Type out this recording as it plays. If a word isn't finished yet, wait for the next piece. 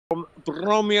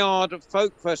Bromyard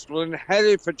Folk Festival in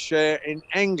Herefordshire in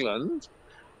England,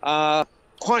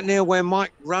 quite near where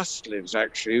Mike Rust lives,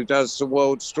 actually, who does the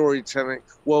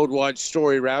worldwide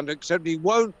story round, except he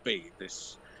won't be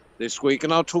this week,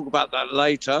 and I'll talk about that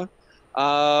later.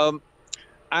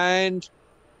 And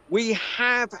we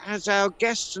have as our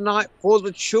guest tonight for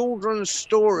the children's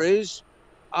stories,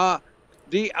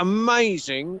 the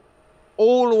amazing,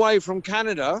 all the way from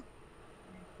Canada,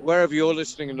 wherever you're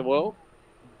listening in the world,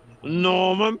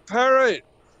 Norman Perrin.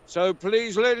 So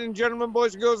please, ladies and gentlemen,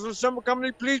 boys and girls of the Summer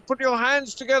Company, please put your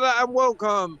hands together and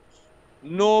welcome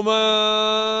Norman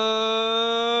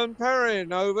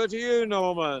Perrin. Over to you,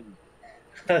 Norman.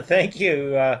 Thank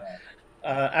you.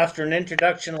 After an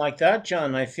introduction like that,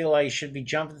 John, I feel I should be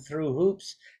jumping through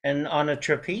hoops and on a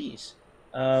trapeze.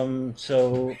 But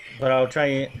I'll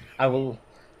try. I will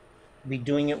be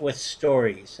doing it with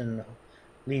stories and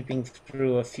leaping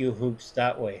through a few hoops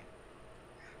that way.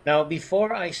 Now,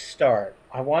 before I start,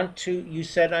 I want to. You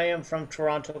said I am from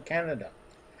Toronto, Canada,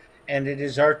 and it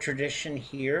is our tradition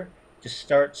here to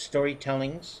start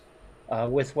storytellings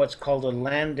with what's called a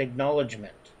land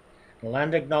acknowledgement. A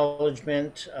land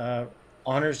acknowledgement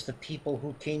honors the people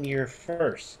who came here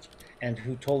first and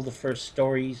who told the first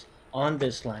stories on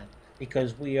this land,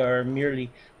 because we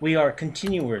are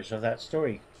continuers of that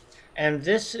story. And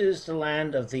this is the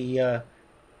land of the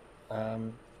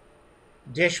um,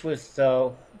 dish with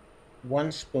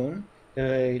one spoon,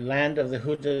 the land of the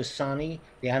Haudenosaunee,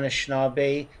 the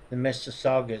Anishinaabe, the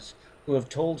Mississaugas, who have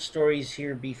told stories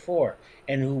here before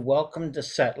and who welcomed the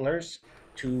settlers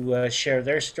to share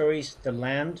their stories, the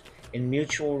land, in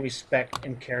mutual respect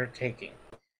and caretaking.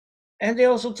 And they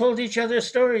also told each other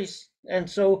stories. And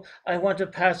so I want to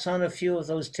pass on a few of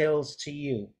those tales to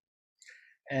you.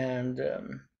 And,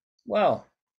 well,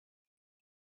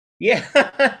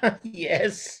 yeah,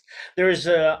 yes, there's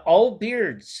all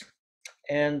beards.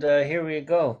 And here we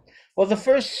go. Well, the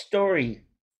first story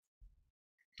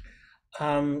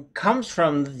comes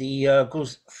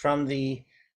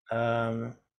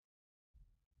um,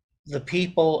 the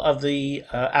people of the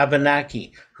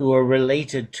Abenaki, who are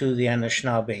related to the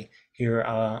Anishinaabe here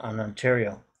on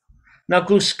Ontario. Now,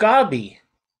 Gluskabe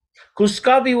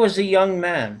was a young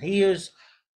man. He has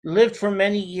lived for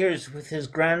many years with his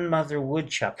grandmother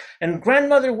Woodchuck, and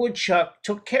grandmother Woodchuck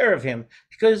took care of him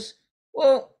because,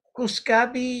 well,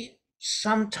 Gluskabe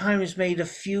sometimes made a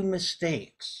few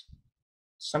mistakes,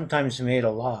 sometimes made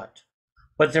a lot,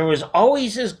 but there was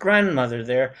always his grandmother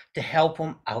there to help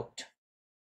him out.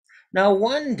 Now,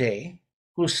 one day,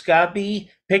 Gluskabe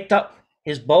picked up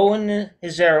his bow and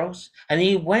his arrows, and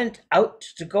he went out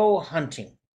to go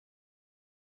hunting.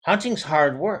 Hunting's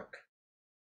hard work.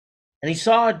 And he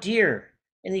saw a deer,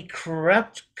 and he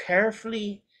crept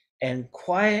carefully and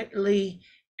quietly,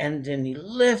 and then he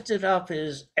lifted up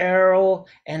his arrow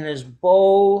and his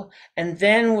bow, and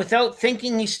then without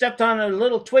thinking he stepped on a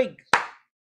little twig,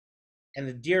 and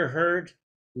the deer heard,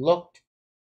 looked,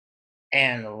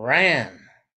 and ran.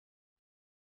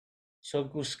 So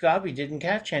Gluskabe didn't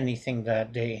catch anything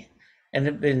that day, and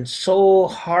it had been so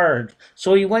hard.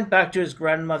 So he went back to his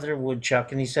grandmother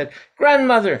Woodchuck and he said,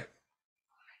 "Grandmother,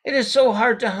 it is so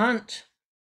hard to hunt.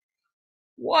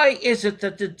 Why is it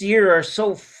that the deer are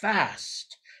so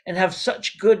fast and have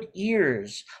such good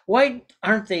ears? Why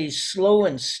aren't they slow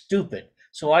and stupid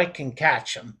so I can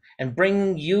catch them and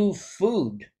bring you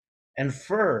food and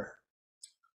fur?"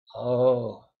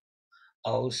 "Oh,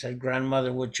 oh," said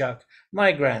Grandmother Woodchuck,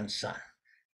 "my grandson,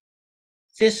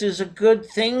 this is a good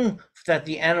thing that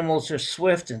the animals are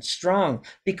swift and strong,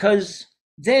 because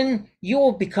then you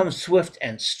will become swift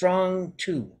and strong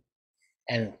too,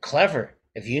 and clever.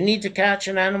 If you need to catch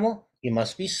an animal, you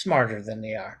must be smarter than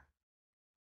they are."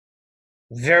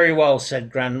 "Very well,"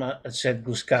 said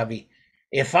Gluskabe.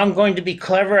 "If I'm going to be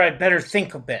clever, I'd better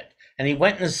think a bit." And he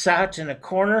went and sat in a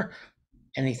corner,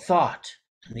 and he thought,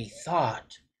 and he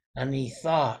thought, and he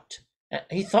thought.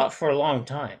 He thought for a long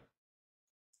time.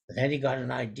 But then he got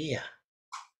an idea.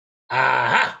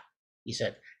 "Aha!" he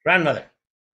said. "Grandmother."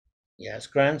 "Yes,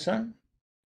 grandson?"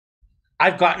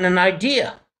 "I've gotten an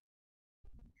idea."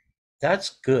 "That's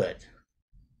good.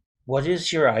 What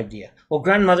is your idea?" "Well,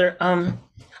 grandmother,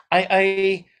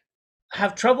 I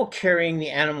have trouble carrying the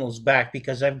animals back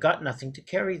because I've got nothing to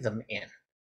carry them in.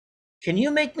 Can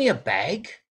you make me a bag,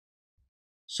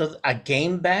 so a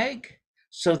game bag,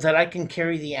 so that I can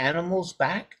carry the animals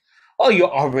back?" "Oh, you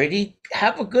already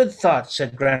have a good thought,"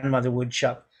 said Grandmother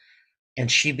Woodchuck,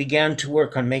 and she began to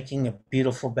work on making a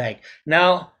beautiful bag.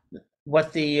 Now,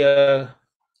 what the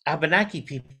Abenaki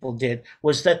people did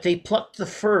was that they plucked the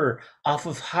fur off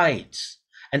of hides,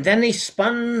 And then they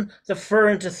spun the fur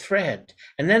into thread.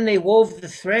 And then they wove the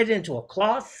thread into a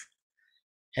cloth.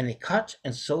 And they cut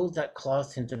and sewed that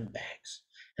cloth into bags.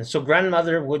 And so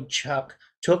Grandmother Woodchuck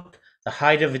took the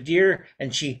hide of a deer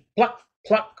and she pluck,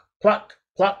 pluck, pluck,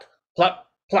 pluck, pluck,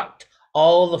 plucked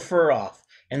all the fur off.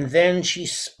 And then she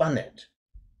spun it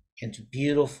into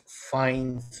beautiful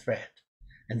fine thread.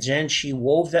 And then she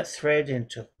wove that thread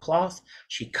into cloth.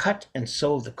 She cut and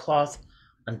sewed the cloth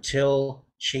until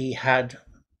she had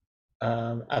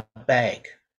a bag,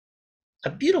 a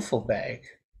beautiful bag.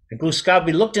 And Glooskap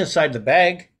looked inside the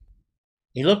bag.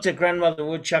 He looked at Grandmother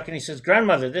Woodchuck and he says,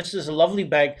 Grandmother, this is a lovely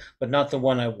bag, but not the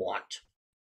one I want.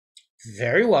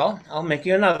 Very well, I'll make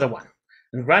you another one.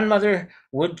 And Grandmother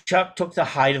Woodchuck took the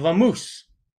hide of a moose.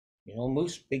 You know,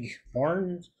 moose, big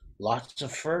horns, lots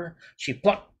of fur. She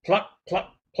plucked, plucked,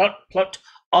 plucked, plucked, plucked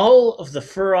all of the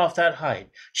fur off that hide.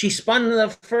 She spun the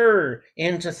fur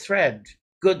into thread,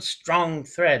 good strong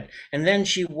thread. And then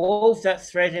she wove that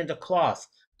thread into cloth,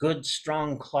 good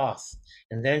strong cloth.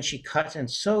 And then she cut and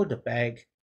sewed a bag.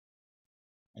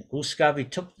 And Glooskap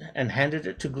took and handed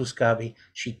it to Glooskap.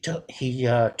 He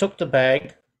took the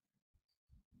bag.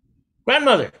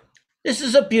 Grandmother, this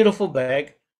is a beautiful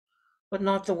bag, but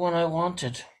not the one I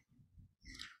wanted.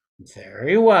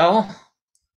 Very well.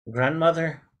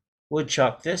 Grandmother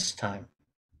Woodchuck this time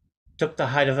took the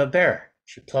hide of a bear.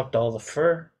 She plucked all the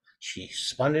fur. She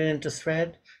spun it into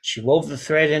thread. She wove the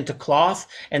thread into cloth,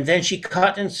 and then she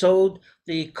cut and sewed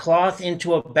the cloth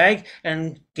into a bag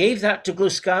and gave that to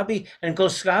Glooskap. And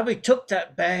Glooskap took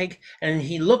that bag and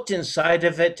he looked inside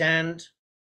of it, and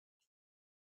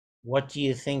what do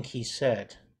you think he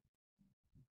said?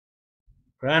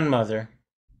 Grandmother,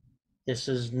 this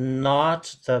is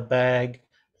not the bag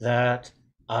that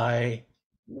I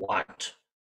want.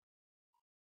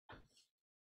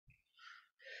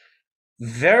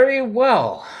 Very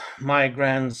well, my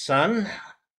grandson.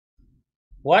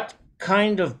 What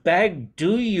kind of bag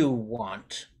do you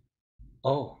want?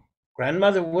 Oh,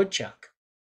 Grandmother Woodchuck.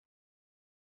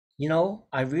 You know,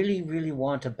 I really, really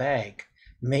want a bag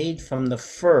made from the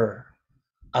fur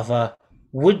of a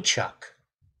woodchuck,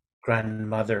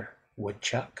 Grandmother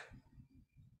Woodchuck.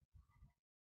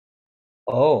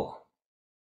 Oh,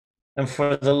 and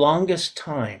for the longest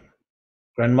time,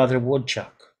 Grandmother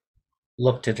Woodchuck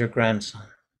looked at her grandson,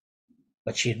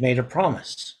 but she had made a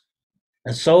promise.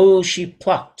 And so she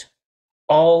plucked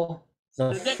all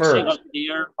the fur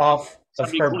off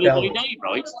of her belly.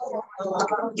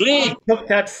 She took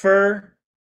that fur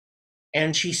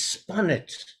and she spun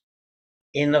it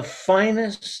in the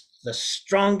finest, the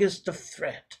strongest of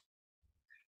thread.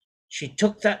 She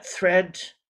took that thread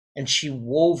and she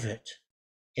wove it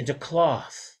into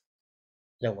cloth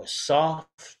that was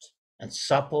soft and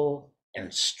supple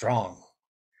and strong.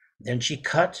 Then she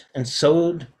cut and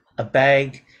sewed a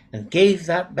bag and gave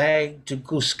that bag to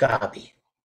Glooskap.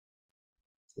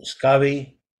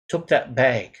 Glooskap took that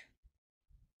bag.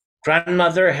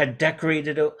 Grandmother had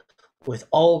decorated it with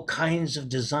all kinds of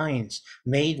designs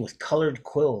made with colored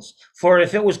quills. For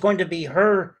if it was going to be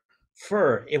her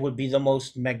fur, it would be the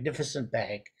most magnificent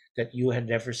bag that you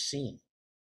had ever seen.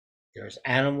 There's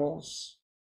animals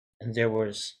and there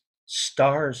was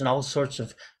stars and all sorts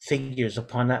of figures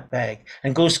upon that bag.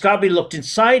 And Glooskap looked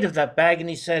inside of that bag and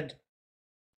he said,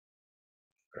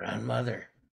 Grandmother,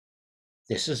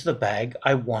 this is the bag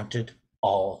I wanted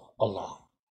all along.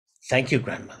 Thank you,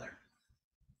 Grandmother.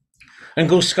 And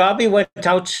Glooskap went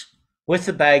out with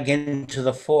the bag into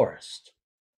the forest,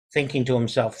 thinking to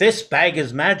himself, this bag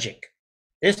is magic.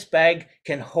 This bag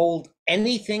can hold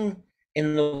anything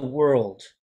in the world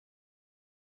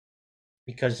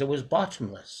because it was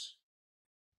bottomless.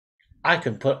 I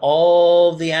can put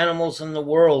all the animals in the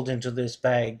world into this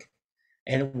bag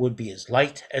and it would be as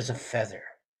light as a feather.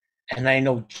 And I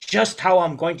know just how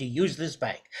I'm going to use this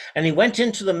bag. And he went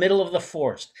into the middle of the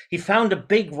forest. He found a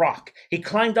big rock. He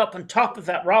climbed up on top of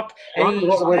that rock and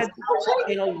he said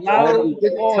in a loud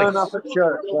voice,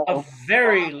 a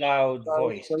very loud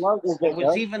voice. It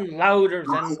was even louder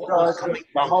than what was coming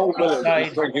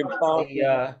outside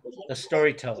the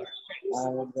storyteller.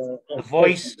 The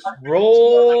voice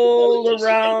rolled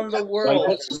around the world.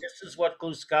 This is what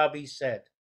Glooskap said.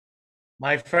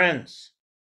 My friends,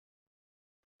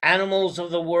 animals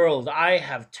of the world, I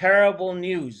have terrible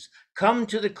news. Come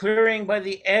to the clearing by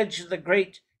the edge of the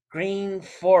great green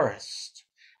forest.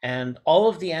 And all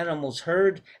of the animals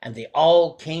heard, and they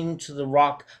all came to the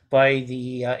rock by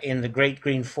the in the great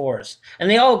green forest. And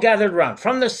they all gathered around.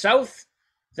 From the south,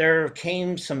 there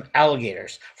came some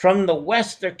alligators. From the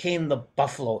west, there came the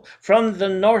buffalo. From the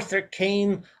north, there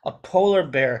came a polar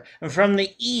bear. And from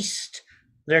the east,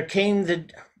 there came the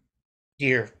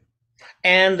deer.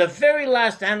 And the very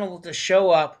last animal to show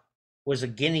up was a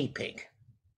guinea pig.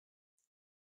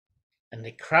 And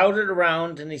they crowded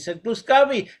around and he said,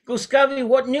 Guskabi,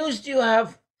 what news do you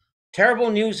have?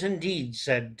 Terrible news indeed,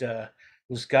 said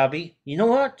Guskabi. You know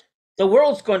what? The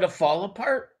world's going to fall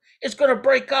apart. It's going to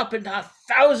break up into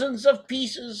thousands of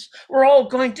pieces. We're all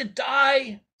going to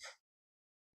die.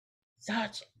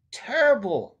 That's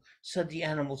terrible, said the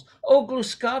animals. Oh,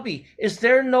 Gluskabi, is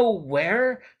there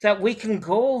nowhere that we can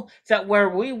go, that where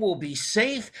we will be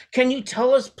safe? Can you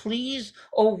tell us, please,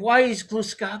 oh wise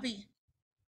Gluskabi?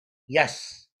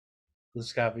 Yes,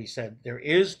 Gluskabi said, there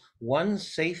is one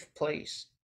safe place.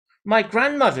 My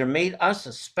grandmother made us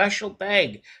a special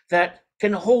bag that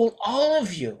can hold all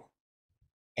of you.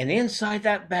 And inside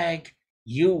that bag,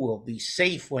 you will be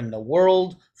safe when the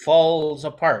world falls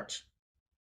apart.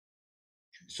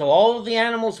 So all of the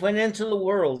animals went into the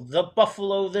world, the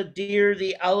buffalo, the deer,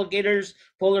 the alligators,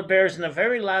 polar bears, and the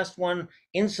very last one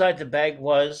inside the bag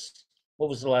was, what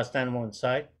was the last animal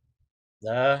inside?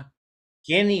 The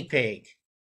guinea pig.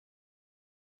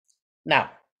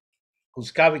 Now,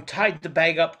 Guskabi tied the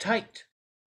bag up tight.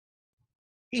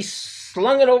 He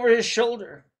slung it over his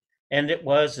shoulder, and it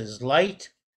was as light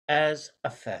as a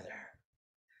feather.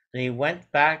 Then he went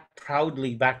back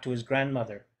proudly back to his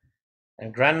grandmother.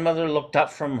 And grandmother looked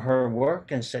up from her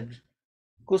work and said,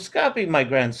 Guskabi, my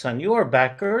grandson, you are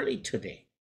back early today.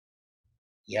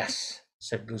 Yes,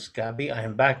 said Guskabi, I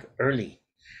am back early.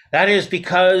 That is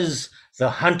because the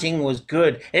hunting was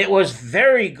good. It was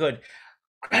very good.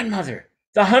 Grandmother,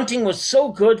 the hunting was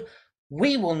so good,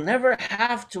 we will never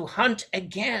have to hunt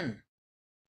again.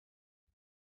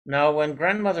 Now, when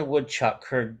Grandmother Woodchuck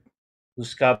heard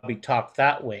Guskabi talk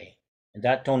that way, in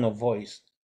that tone of voice,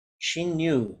 she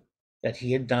knew that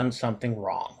he had done something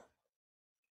wrong.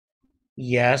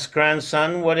 Yes,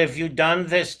 grandson, what have you done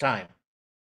this time?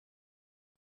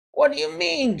 What do you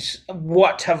mean,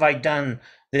 what have I done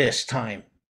this time?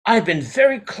 I've been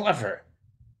very clever,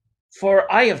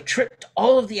 for I have tricked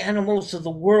all of the animals of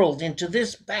the world into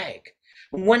this bag.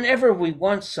 Whenever we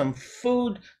want some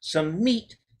food, some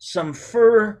meat, some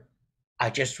fur, I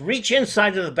just reach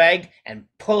inside of the bag and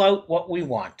pull out what we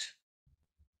want.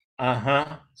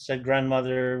 Uh-huh, said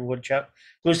Grandmother Woodchuck.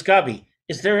 Guskabi,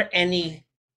 is there any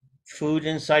food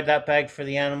inside that bag for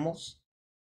the animals?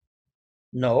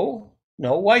 No.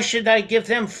 Why should I give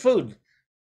them food?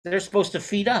 They're supposed to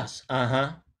feed us.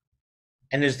 Uh-huh.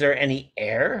 And is there any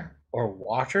air or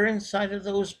water inside of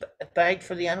those bag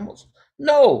for the animals?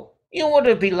 No. You know what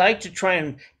it'd be like to try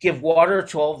and give water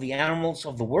to all the animals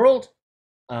of the world?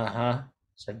 Uh-huh,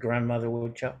 said Grandmother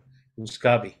Woodchuck.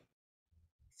 Guskabi,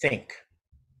 think.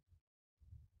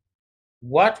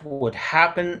 What would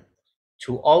happen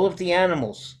to all of the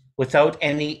animals without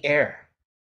any air,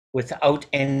 without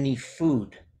any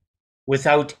food,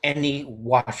 without any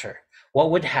water? What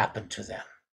would happen to them?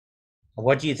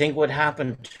 What do you think would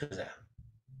happen to them?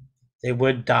 They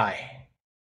would die.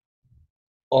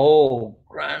 Oh,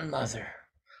 grandmother.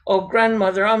 Oh,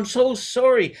 grandmother, I'm so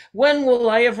sorry. When will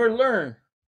I ever learn?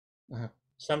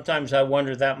 Sometimes I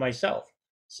wonder that myself,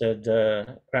 said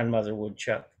Grandmother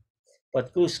Woodchuck.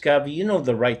 But Guskabi, you know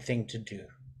the right thing to do.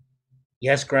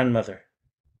 Yes, grandmother,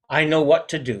 I know what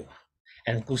to do.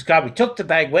 And Guskabi took the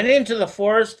bag, went into the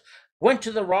forest, went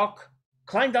to the rock,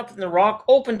 climbed up in the rock,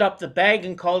 opened up the bag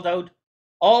and called out,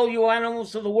 all you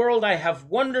animals of the world, I have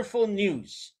wonderful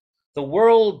news. The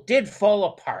world did fall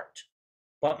apart,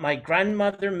 but my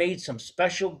grandmother made some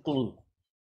special glue.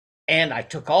 And I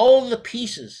took all the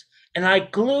pieces and I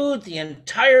glued the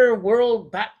entire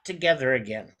world back together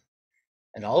again.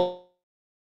 And all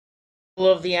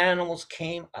of the animals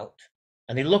came out.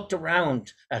 And they looked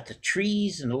around at the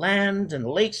trees and land and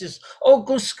lakes. Says, oh,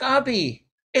 Guskabi,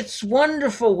 it's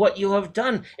wonderful what you have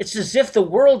done. It's as if the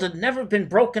world had never been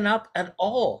broken up at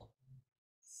all.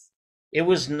 It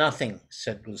was nothing,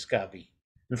 said Guskabi.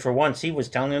 And for once he was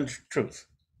telling the truth.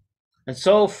 And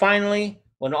so finally,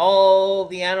 when all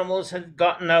the animals had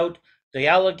gotten out, the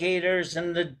alligators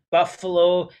and the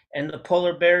buffalo and the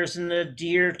polar bears and the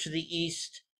deer to the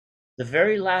east, the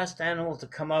very last animal to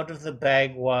come out of the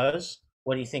bag was,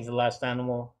 what do you think the last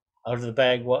animal out of the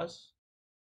bag was?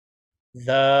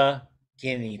 The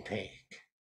guinea pig.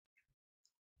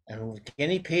 And the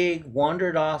guinea pig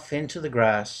wandered off into the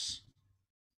grass.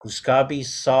 Guskabi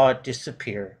saw it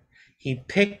disappear. He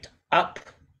picked up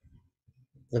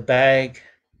the bag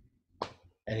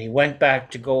and he went back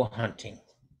to go hunting.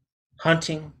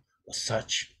 Hunting was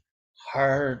such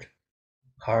hard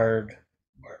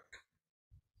work.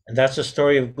 And that's the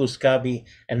story of Guskabi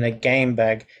and the game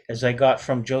bag, as I got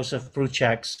from Joseph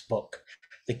Bruchak's book,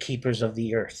 The Keepers of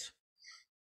the Earth.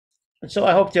 And so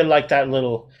I hope you like that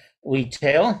little wheat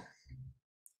tail.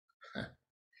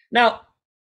 Now,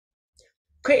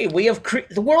 okay,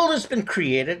 the world has been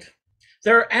created.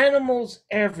 There are animals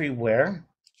everywhere,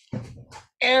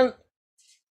 and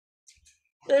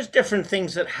there's different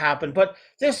things that happen. But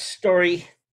this story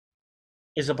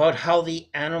is about how the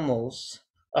animals,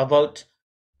 about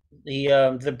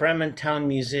the Bremen town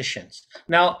musicians.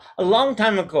 Now, a long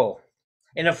time ago,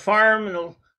 in a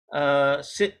farm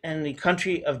sit in the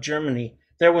country of Germany,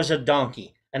 there was a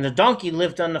donkey, and the donkey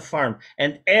lived on the farm.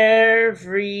 And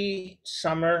every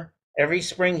summer, every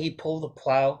spring, he pulled the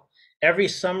plow. Every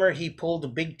summer, he pulled a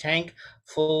big tank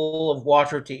full of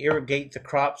water to irrigate the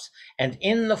crops. And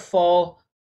in the fall,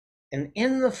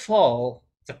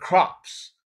 the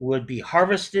crops would be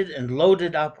harvested and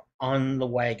loaded up on the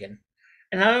wagon.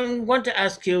 And I want to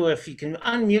ask you if you can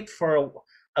unmute for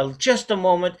just a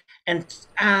moment and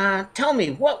tell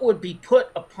me what would be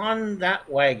put upon that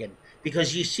wagon,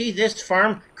 because you see this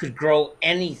farm could grow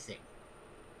anything.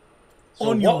 So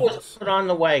what was Onions. put on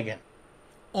the wagon?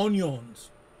 Onions.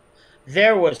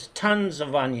 There was tons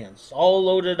of onions, all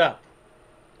loaded up.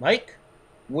 Mike?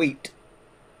 Wheat.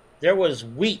 There was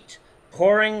wheat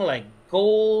pouring like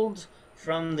gold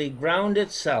from the ground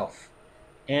itself.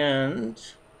 And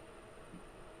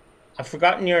I've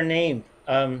forgotten your name.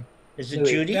 Is it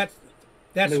Louis. Judy?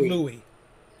 That's Louis. Louis.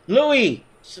 Louis.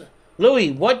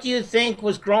 Louis, what do you think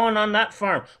was growing on that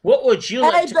farm? What would you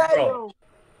like to grow?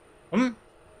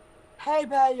 Hay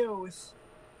bales.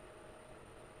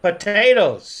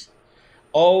 Potatoes.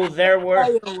 Oh, there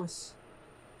were. Bales.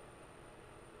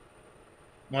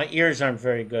 My ears aren't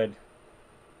very good.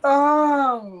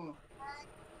 Oh.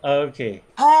 Okay.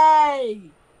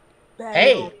 Hay. Bales.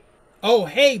 Hay. Oh,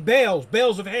 hay bales.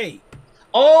 Bales of hay.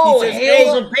 Oh, He says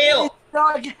hails hay. of bale.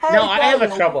 Like hay No, I have a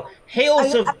bales. trouble.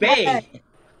 Hails of bay.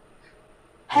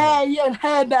 Hay and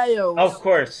hay bales. Of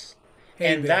course.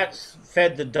 Hay And bales. that's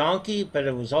fed the donkey, but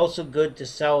it was also good to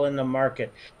sell in the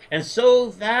market. And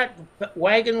so that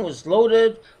wagon was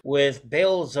loaded with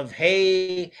bales of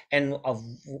hay and of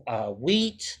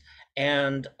wheat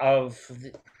and of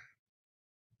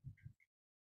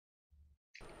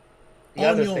the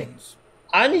other thing. Onions.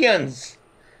 Onions.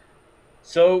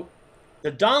 So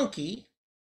the donkey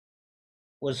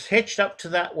was hitched up to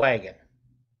that wagon,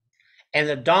 and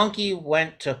the donkey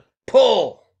went to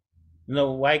pull, and the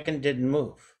wagon didn't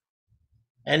move.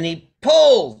 And he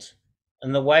pulled,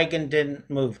 and the wagon didn't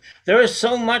move. There is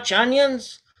so much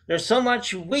onions, there's so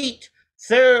much wheat,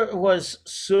 there was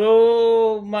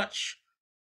so much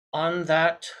on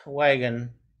that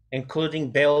wagon, including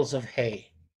bales of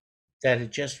hay, that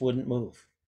it just wouldn't move.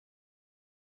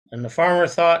 And the farmer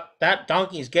thought, that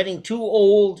donkey's getting too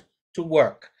old to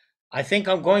work. I think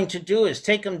I'm going to do is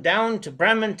take him down to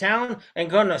Bremen town and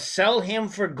going to sell him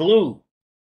for glue.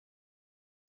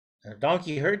 And the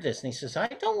donkey heard this, and he says, I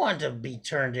don't want to be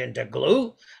turned into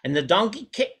glue. And the donkey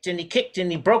kicked and he kicked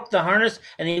and he broke the harness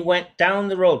and he went down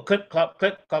the road, clip, clop,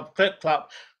 clip, clop, clip,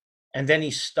 clop. And then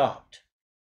he stopped.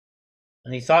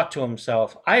 And he thought to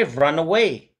himself, I've run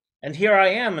away, and here I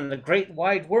am in the great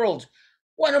wide world.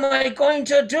 What am I going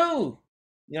to do?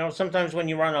 You know, sometimes when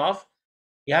you run off,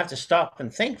 you have to stop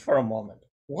and think for a moment.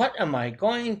 What am I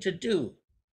going to do?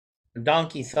 The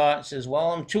donkey thought, says,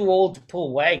 well, I'm too old to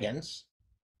pull wagons.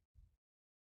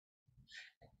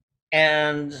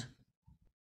 And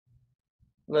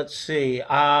let's see,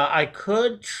 I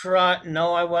could try,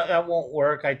 no, that won't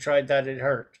work. I tried that, it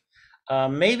hurt.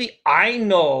 Maybe I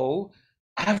know,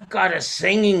 I've got a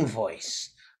singing voice,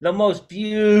 the most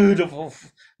beautiful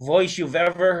voice you've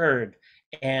ever heard.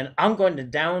 And I'm going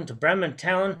down to Bremen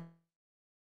town,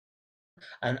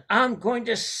 and I'm going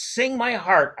to sing my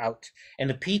heart out. And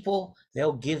the people,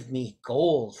 they'll give me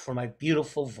gold for my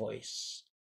beautiful voice.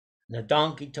 And the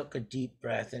donkey took a deep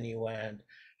breath and he went,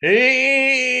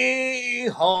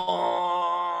 hee-haw.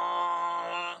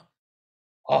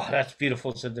 Oh, that's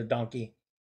beautiful, said the donkey.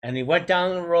 And he went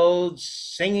down the road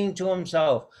singing to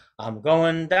himself, I'm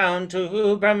going down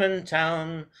to Bremen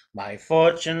town, my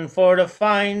fortune for to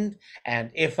find.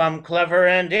 And if I'm clever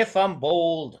and if I'm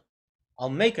bold, I'll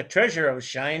make a treasure of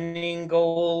shining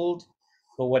gold.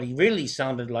 But what he really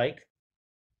sounded like,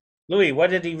 Louis, what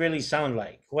did he really sound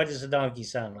like? What does the donkey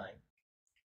sound like?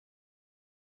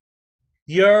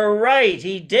 You're right,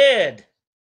 he did.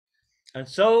 And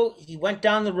so he went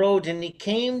down the road and he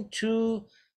came to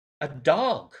a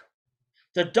dog.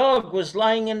 The dog was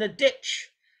lying in a ditch.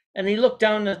 And he looked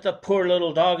down at the poor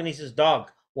little dog and he says, Dog,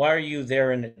 why are you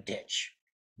there in a ditch?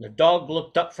 The dog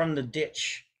looked up from the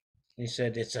ditch. He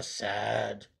said, it's a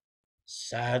sad,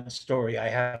 sad story I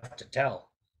have to tell.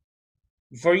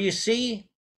 For you see,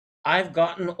 I've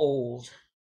gotten old.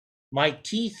 My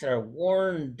teeth are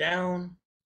worn down.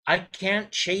 I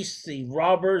can't chase the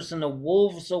robbers and the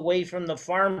wolves away from the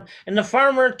farm. And the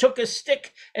farmer took a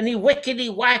stick and he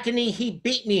wickety whackety, he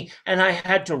beat me and I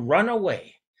had to run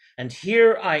away. And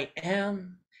here I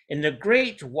am in the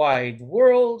great wide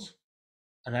world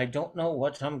and I don't know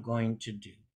what I'm going to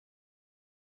do.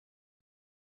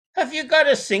 Have you got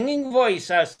a singing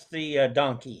voice? Asked the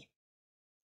donkey.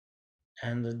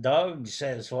 And the dog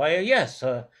says, why, yes,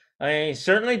 I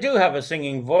certainly do have a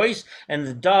singing voice. And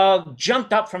the dog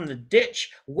jumped up from the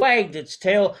ditch, wagged its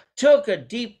tail, took a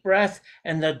deep breath,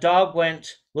 and the dog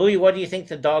went, Louis, what do you think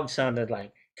the dog sounded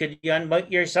like? Could you unmute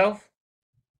yourself?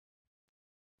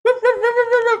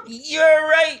 You're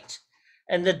right.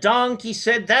 And the donkey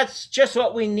said, that's just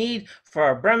what we need for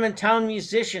our Bremen Town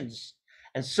musicians.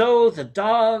 And so the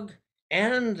dog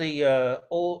and the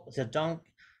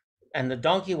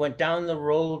donkey went down the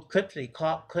road,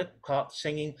 clip-clop, clip-clop,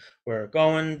 singing, we're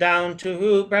going down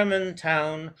to Bremen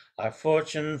Town, our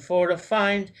fortune for to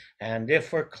find, and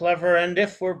if we're clever and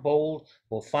if we're bold,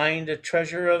 we'll find a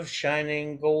treasure of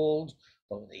shining gold.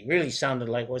 What they really sounded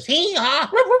like was hee-haw,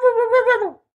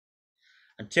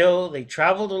 until they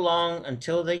traveled along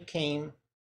until they came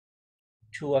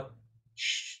to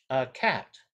a cat.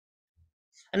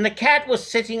 And the cat was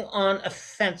sitting on a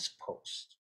fence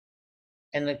post.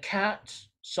 And the cat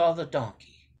saw the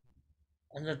donkey.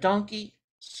 And the donkey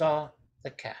saw the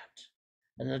cat.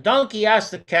 And the donkey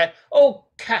asked the cat, oh,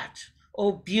 cat,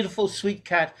 oh, beautiful, sweet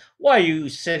cat, why are you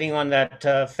sitting on that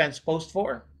fence post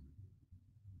for?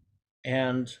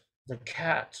 And the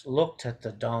cat looked at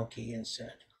the donkey and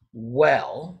said,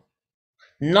 well,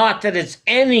 not that it's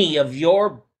any of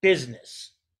your business.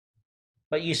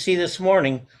 But you see, this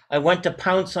morning, I went to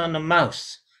pounce on a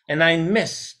mouse, and I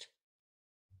missed.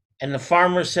 And the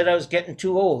farmer said I was getting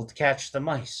too old to catch the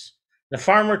mice. The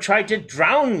farmer tried to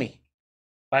drown me.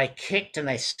 But I kicked, and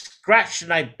I scratched,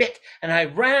 and I bit, and I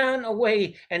ran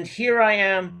away, and here I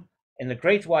am in the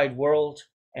great wide world,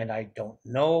 and I don't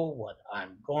know what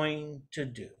I'm going to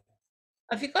do.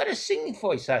 Have you got a singing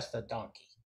voice? Asked the donkey.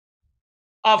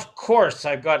 Of course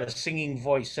I've got a singing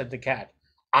voice, said the cat.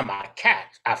 I'm a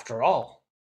cat, after all.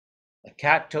 The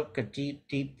cat took a deep,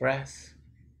 deep breath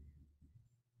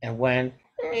and went,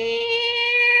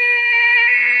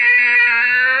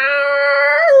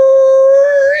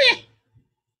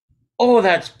 oh,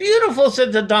 that's beautiful,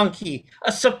 said the donkey.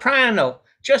 A soprano,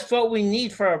 just what we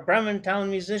need for our Bremen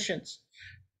Town musicians.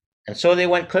 And so they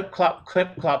went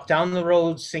clip-clop down the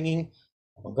road singing,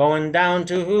 we're going down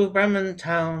to Bremen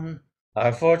Town,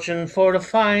 our fortune for to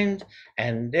find,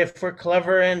 and if we're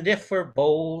clever and if we're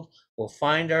bold, we'll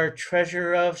find our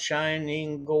treasure of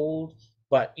shining gold.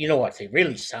 But you know what they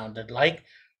really sounded like?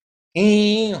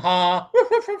 Hee-haw,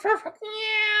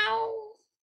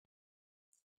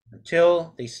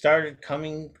 until they started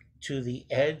coming to the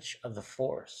edge of the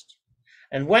forest.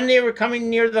 And when they were coming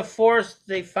near the forest,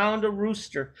 they found a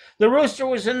rooster. The rooster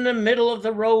was in the middle of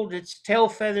the road. Its tail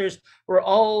feathers were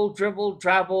all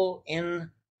dribble-drabble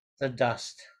in the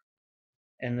dust.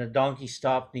 And the donkey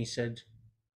stopped and he said,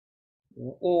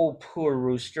 oh, poor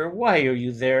rooster, why are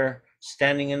you there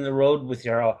standing in the road with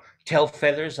your tail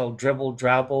feathers all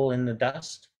dribble-drabble in the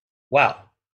dust?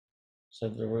 Well,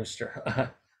 said the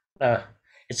rooster,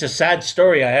 it's a sad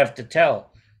story I have to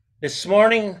tell. This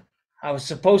morning, I was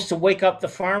supposed to wake up the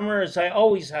farmer, as I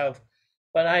always have,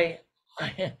 but I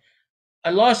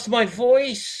lost my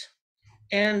voice,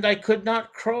 and I could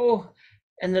not crow,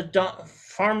 and the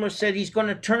farmer said he's going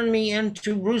to turn me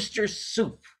into rooster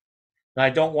soup. And I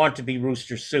don't want to be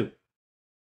rooster soup.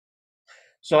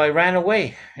 So I ran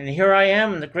away, and here I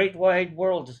am in the great wide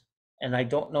world, and I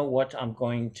don't know what I'm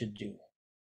going to do.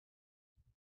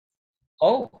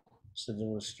 Oh, said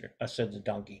the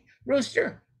donkey.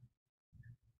 Rooster,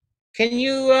 can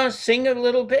you sing a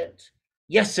little bit?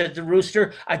 Yes, said the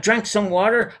rooster. I drank some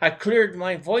water, I cleared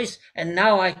my voice, and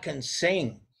now I can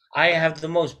sing. I have the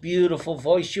most beautiful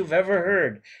voice you've ever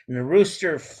heard. And the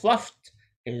rooster fluffed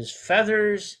his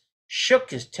feathers, shook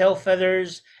his tail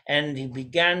feathers, and he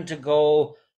began to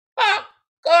go,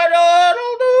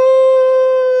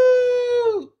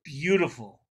 cock-a-doodle-doo.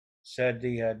 Beautiful, said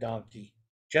the donkey.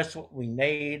 Just what we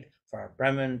need for our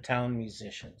Bremen Town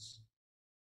musicians.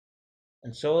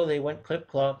 And so they went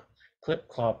clip-clop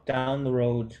down the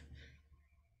road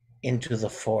into the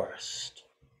forest.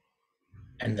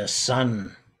 And the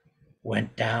sun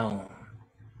went down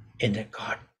and it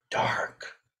got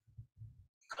dark.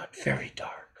 It got very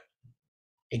dark.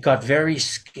 It got very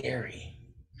scary.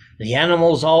 The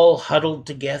animals all huddled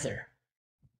together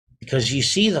because you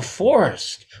see the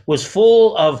forest was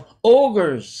full of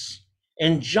ogres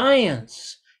and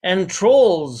giants and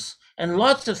trolls and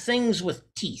lots of things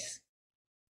with teeth.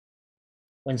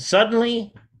 When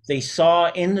suddenly they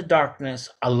saw in the darkness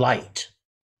a light.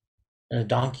 And the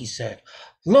donkey said,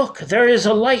 "Look, there is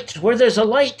a light. Where there's a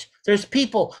light, there's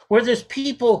people. Where there's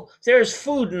people, there's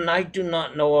food. And I do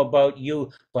not know about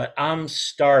you, but I'm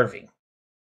starving."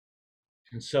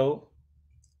 And so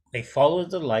they followed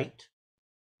the light,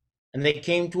 and they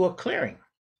came to a clearing.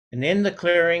 And in the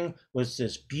clearing was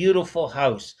this beautiful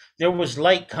house. There was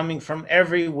light coming from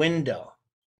every window.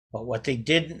 But what they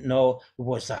didn't know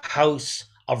was the house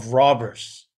of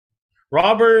robbers.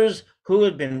 Robbers who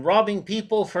had been robbing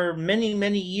people for many,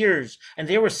 many years. And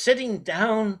they were sitting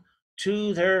down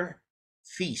to their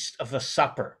feast of a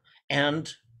supper.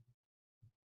 And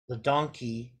the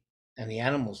donkey and the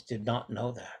animals did not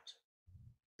know that.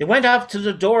 They went up to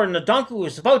the door, and the donkey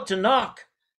was about to knock.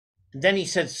 And then he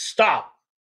said, "Stop.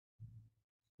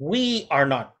 We are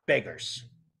not beggars.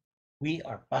 We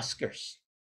are buskers.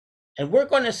 And we're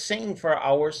going to sing for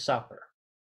our supper.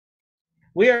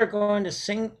 We are going to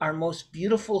sing our most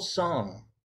beautiful song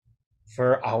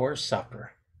for our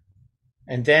supper.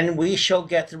 And then we shall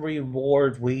get the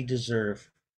reward we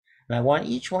deserve." And I want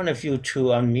each one of you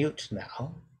to unmute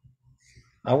now.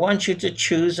 I want you to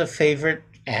choose a favorite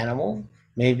animal,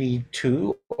 maybe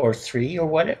 2 or 3 or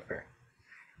whatever.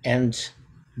 And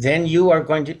then you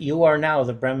are now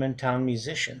the Bremen Town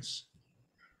musicians.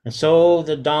 And so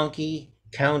the donkey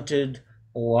counted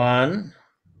 1,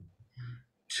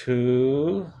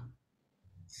 2,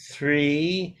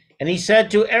 3, and he said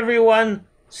to everyone,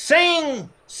 "Sing!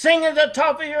 Sing at the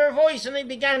top of your voice." And they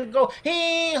began to go,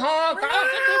 hee haw,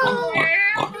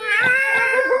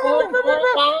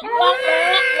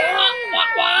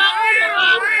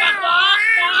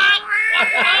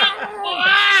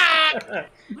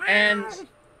 and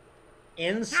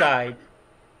inside,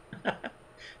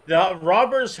 the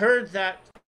robbers heard that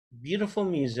beautiful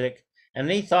music, and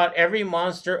they thought every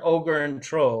monster, ogre, and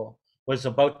troll was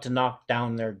about to knock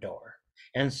down their door.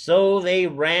 And so they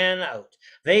ran out.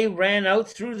 They ran out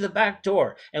through the back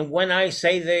door. And when I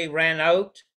say they ran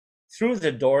out through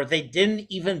the door, they didn't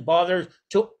even bother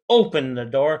to open the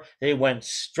door. They went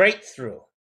straight through.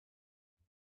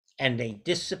 And they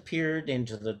disappeared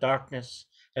into the darkness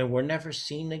and were never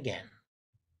seen again.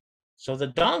 So the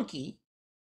donkey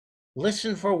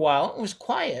listened for a while. It was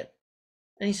quiet.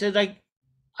 And he said,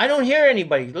 I don't hear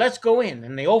anybody. Let's go in.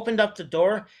 And they opened up the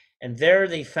door, and there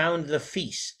they found the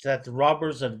feast that the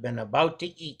robbers had been about to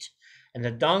eat. And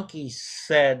the donkey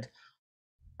said,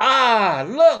 "Ah,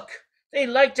 look, they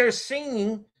liked our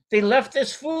singing. They left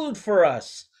this food for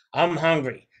us. I'm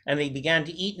hungry." And they began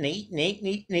to eat and eat and eat and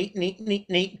eat and eat and eat and eat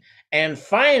and eat. And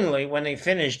finally, when they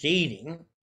finished eating,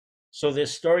 so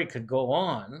this story could go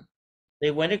on,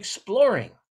 they went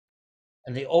exploring.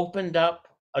 And they opened up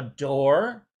a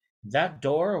door. That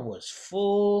door was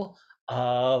full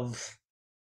of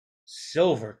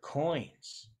silver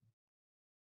coins,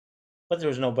 but there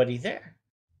was nobody there.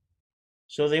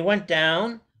 So they went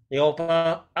down, they opened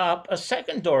up a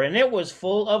second door, and it was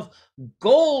full of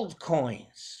gold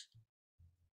coins,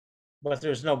 but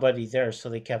there was nobody there, so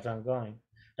they kept on going.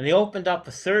 And they opened up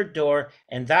a third door,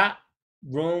 and that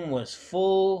room was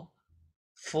full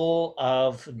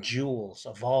of jewels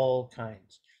of all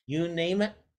kinds. You name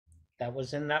it, that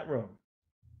was in that room.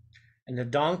 And the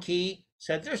donkey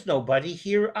said, "There's nobody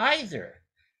here either.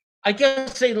 I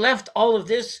guess they left all of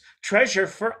this treasure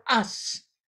for us.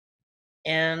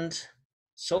 And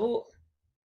so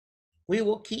we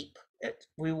will keep it.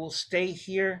 We will stay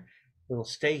here. We will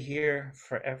stay here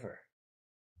forever."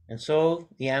 And so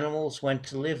the animals went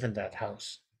to live in that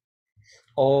house.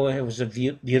 Oh, it was a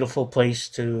beautiful place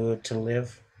to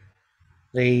live.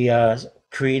 They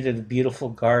created a beautiful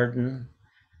garden,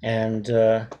 and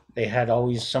they had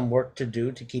always some work to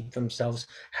do to keep themselves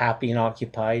happy and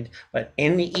occupied. But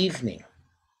in the evening,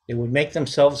 they would make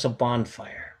themselves a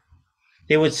bonfire.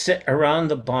 They would sit around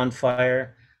the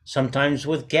bonfire, sometimes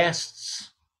with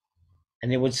guests,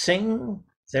 and they would sing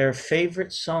their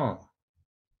favorite song,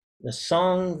 the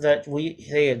song that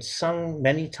they had sung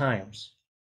many times.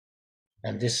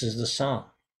 And this is the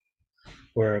song.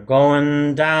 "We're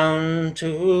going down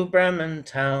to Bremen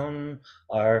town,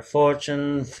 our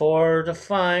fortune for to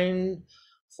find.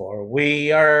 For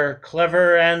we are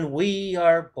clever and we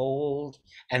are bold,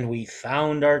 and we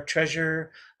found our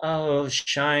treasure of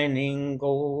shining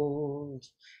gold."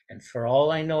 And for all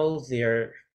I know,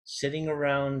 they're sitting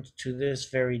around to this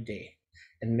very day.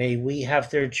 And may we have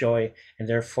their joy and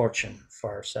their fortune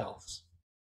for ourselves.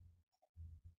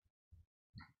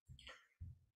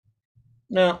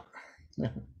 Now,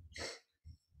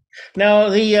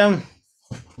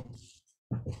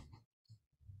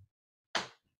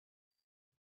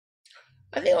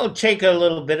 I think I'll take a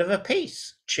little bit of a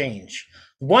pace change.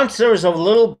 Once there was a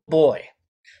little boy.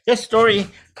 This story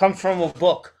comes from a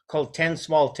book called 10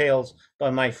 Small Tales by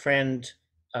my friend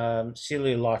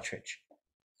Celia Lottridge.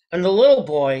 And the little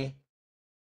boy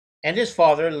and his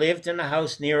father lived in a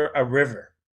house near a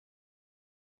river.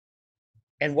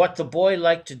 And what the boy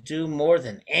liked to do more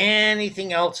than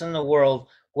anything else in the world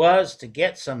was to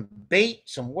get some bait,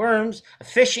 some worms, a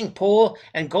fishing pole,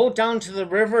 and go down to the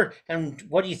river. And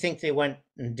what do you think they went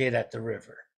and did at the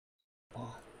river?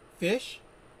 Fish?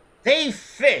 They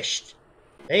fished.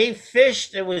 They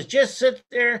fished. It was just sit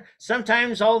there.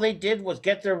 Sometimes all they did was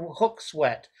get their hooks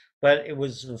wet, but it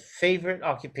was the favorite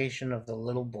occupation of the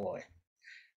little boy.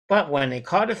 But when they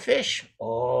caught a fish,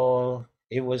 oh,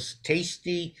 it was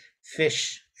tasty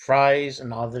fish fries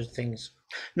and other things.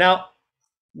 Now,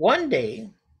 one day,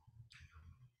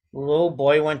 the little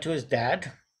boy went to his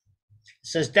dad. He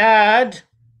says, "Dad,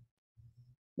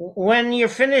 when you're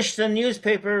finished the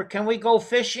newspaper, can we go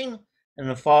fishing?" And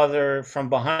the father from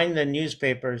behind the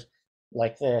newspapers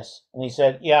like this. And he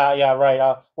said, yeah,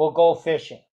 right. We'll go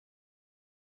fishing.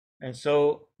 And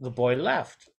so the boy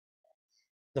left.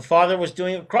 The father was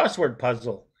doing a crossword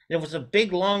puzzle. It was a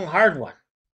big, long, hard one.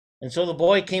 And so the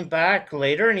boy came back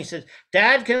later and he said,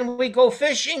 "Dad, can we go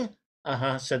fishing?"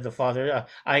 "Uh-huh," said the father.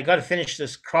 "I got to finish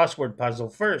this crossword puzzle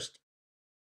first."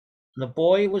 And the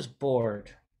boy was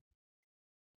bored.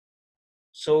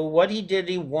 So what he did,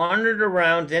 he wandered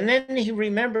around and then he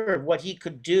remembered what he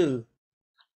could do.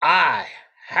 I'm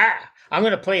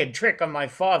going to play a trick on my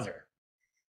father.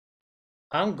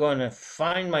 I'm going to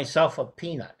find myself a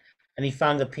peanut. And he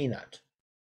found the peanut.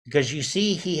 Because you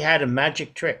see, he had a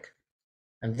magic trick.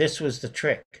 And this was the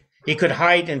trick. He could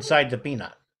hide inside the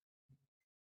peanut.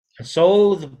 And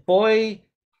so the boy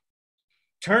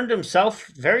turned himself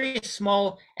very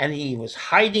small and he was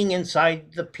hiding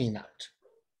inside the peanut.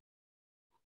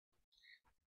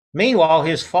 Meanwhile,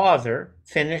 his father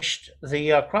finished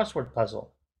the crossword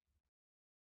puzzle.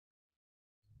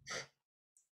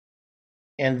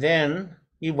 And then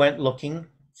he went looking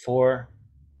for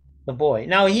the boy.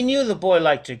 Now, he knew the boy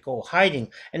liked to go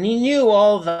hiding, and he knew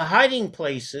all the hiding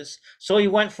places, so he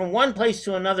went from one place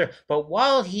to another. But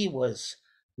while he was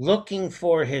looking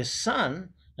for his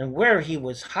son and where he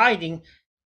was hiding,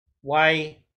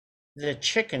 why, the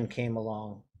chicken came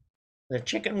along. The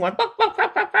chicken went, "Buck, buck,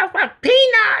 buck, buck, buck, buck,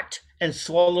 peanut," and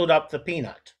swallowed up the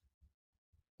peanut.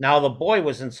 Now the boy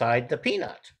was inside the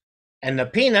peanut, and the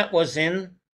peanut was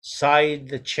inside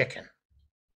the chicken.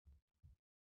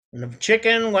 And the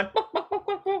chicken went, "Buck, buck, buck,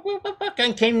 buck, buck, buck, buck,"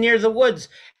 and came near the woods.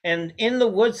 And in the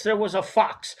woods there was a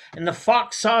fox, and the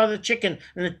fox saw the chicken,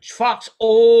 and the fox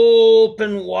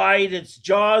opened wide its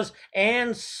jaws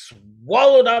and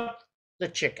swallowed up the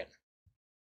chicken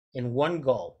in one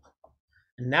gulp.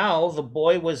 Now the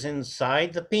boy was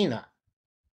inside the peanut,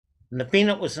 and the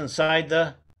peanut was inside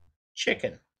the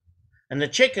chicken, and the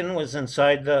chicken was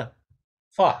inside the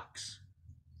fox.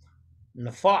 And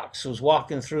the fox was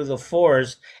walking through the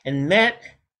forest and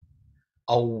met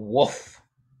a wolf,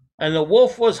 and the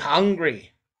wolf was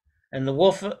hungry. And the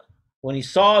wolf, when he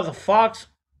saw the fox,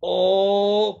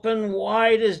 opened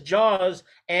wide his jaws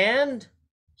and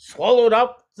swallowed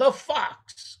up the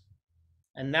fox.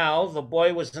 And now the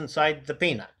boy was inside the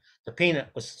peanut. The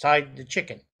peanut was inside the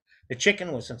chicken. The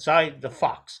chicken was inside the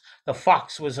fox. The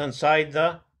fox was inside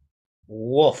the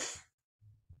wolf.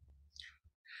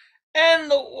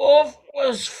 And the wolf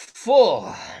was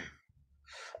full.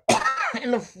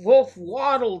 And the wolf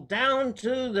waddled down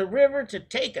to the river to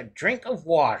take a drink of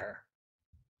water.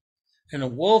 And the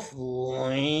wolf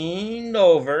leaned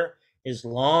over. His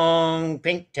long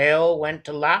pink tail went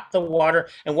to lap the water,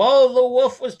 and while the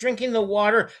wolf was drinking the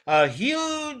water, a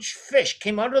huge fish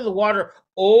came out of the water,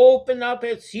 opened up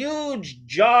its huge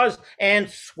jaws, and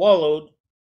swallowed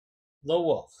the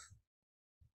wolf,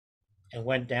 and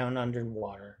went down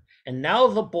underwater. And now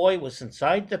the boy was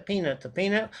inside the peanut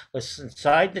was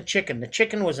inside the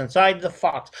chicken was inside the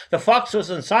fox was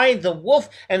inside the wolf,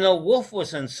 and the wolf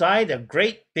was inside a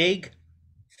great big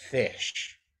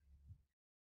fish.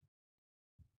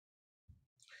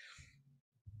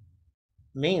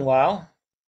 Meanwhile,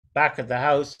 back at the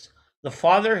house, the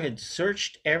father had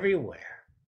searched everywhere,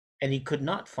 and he could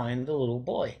not find the little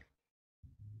boy.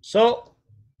 So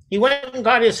he went and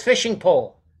got his fishing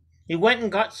pole. He went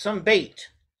and got some bait,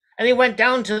 and he went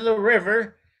down to the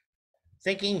river,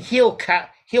 thinking he'll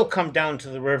come down to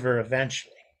the river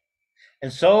eventually.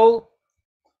 And so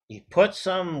he put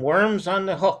some worms on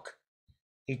the hook.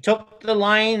 He took the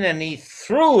line and he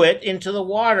threw it into the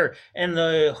water, and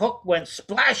the hook went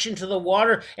splash into the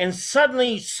water, and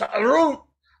suddenly,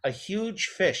 a huge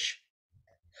fish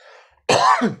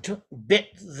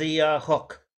bit the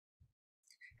hook.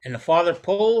 And the father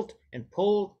pulled and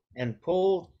pulled and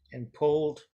pulled and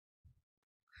pulled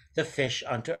the fish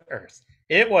onto earth.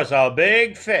 It was a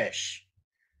big fish.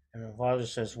 And the father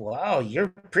says, "Wow, you're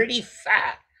pretty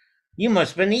fat. You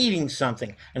must have been eating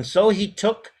something." And so he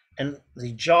took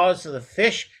the jaws of the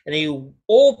fish and he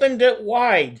opened it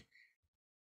wide.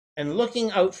 And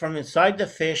looking out from inside the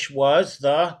fish was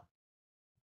the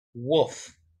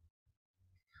wolf.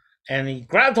 And he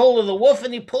grabbed hold of the wolf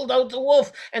and he pulled out the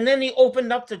wolf. And then he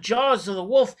opened up the jaws of the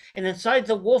wolf. And inside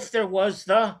the wolf there was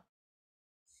the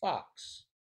fox.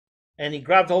 And he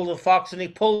grabbed hold of the fox and he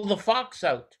pulled the fox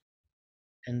out.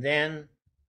 And then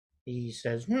he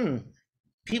says,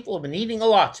 people have been eating a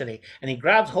lot today. And he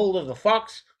grabbed hold of the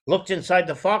fox, looked inside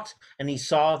the fox, and he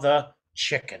saw the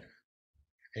chicken.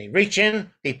 And he reached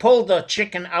in, he pulled the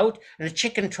chicken out, and the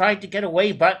chicken tried to get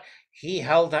away, but he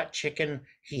held that chicken,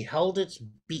 he held its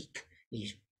beak.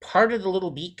 He parted the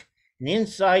little beak, and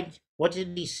inside, what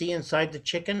did he see inside the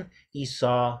chicken? He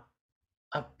saw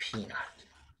a peanut.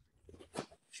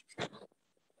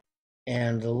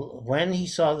 And when he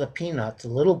saw the peanut, the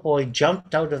little boy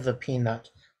jumped out of the peanut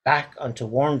back onto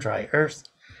warm, dry earth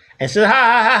and said, "Ha,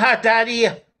 ha, ha, ha, Daddy,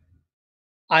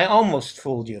 I almost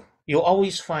fooled you. You'll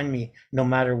always find me no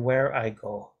matter where I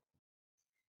go."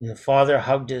 And the father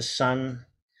hugged his son,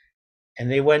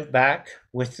 and they went back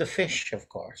with the fish, of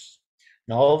course.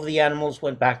 And all of the animals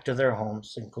went back to their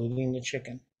homes, including the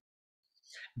chicken.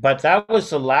 But that was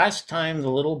the last time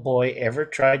the little boy ever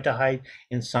tried to hide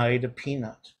inside a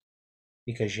peanut,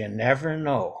 because you never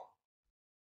know.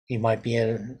 He might be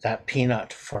in that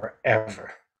peanut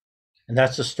forever. And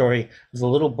that's the story of the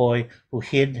little boy who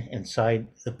hid inside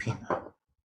the peanut.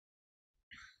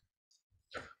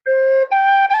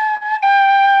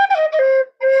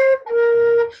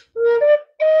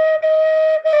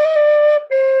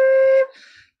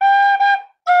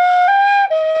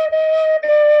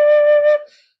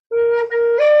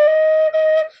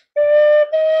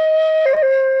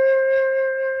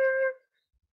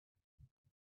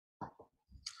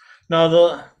 Now,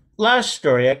 the last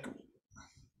story I'm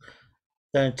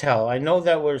going to tell, I know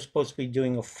that we're supposed to be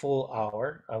doing a full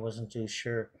hour. I wasn't too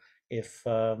sure if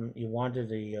you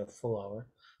wanted a full hour,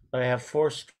 but I have 4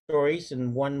 stories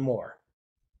and 1 more.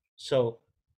 So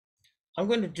I'm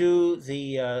going to do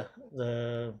the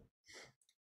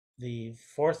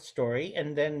 4th story,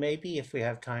 and then maybe if we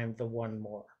have time, the 1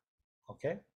 more.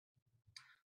 Okay?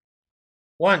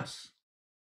 Once,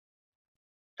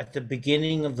 at the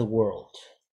beginning of the world,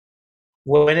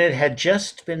 when it had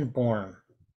just been born,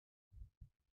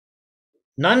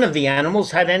 none of the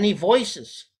animals had any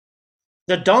voices.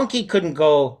 The donkey couldn't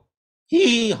go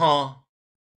hee-haw.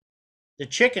 The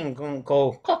chicken couldn't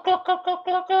go cluck, cluck, cluck, cluck,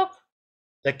 cluck, cluck.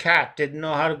 The cat didn't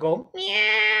know how to go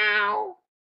meow.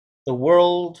 The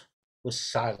world was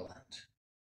silent.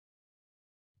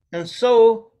 And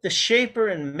so the shaper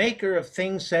and maker of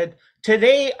things said,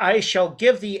 "Today I shall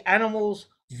give the animals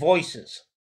voices."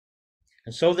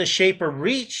 And so the shaper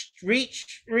reached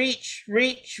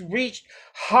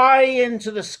high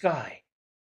into the sky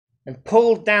and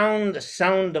pulled down the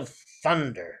sound of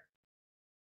thunder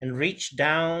and reached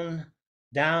down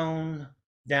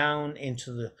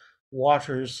into the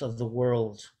waters of the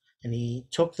world. And he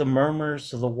took the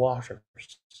murmurs of the waters.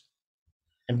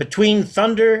 And between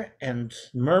thunder and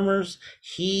murmurs,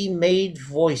 he made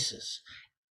voices,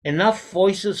 enough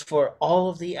voices for all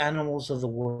of the animals of the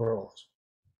world.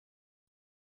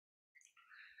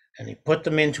 And he put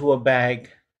them into a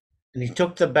bag, and he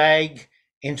took the bag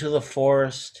into the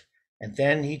forest, and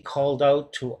then he called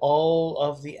out to all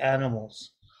of the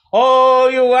animals, "Oh,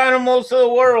 you animals of the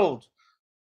world,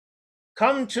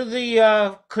 come to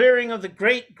the clearing of the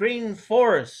great green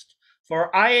forest,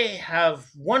 for I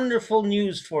have wonderful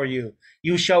news for you.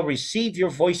 You shall receive your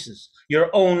voices,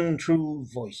 your own true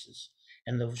voices."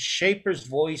 And the shaper's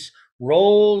voice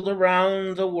rolled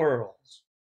around the world.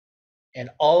 And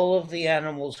all of the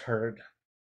animals heard,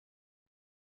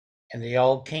 and they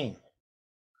all came.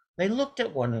 They looked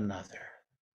at one another.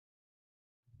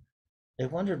 They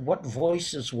wondered what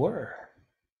voices were.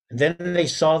 And then they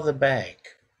saw the bag.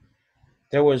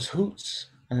 There was hoots,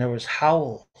 and there was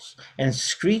howls, and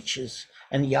screeches,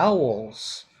 and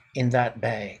yowls in that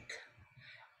bag.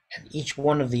 And each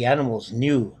one of the animals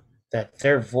knew that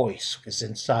their voice was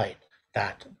inside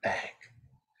that bag.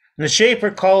 And the shaper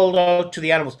called out to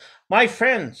the animals, "My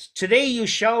friends, today you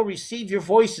shall receive your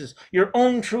voices, your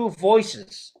own true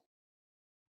voices.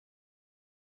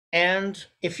 And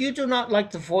if you do not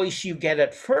like the voice you get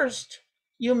at first,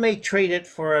 you may trade it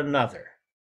for another.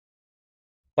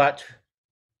 But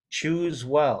choose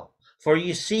well, For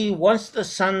you see, once the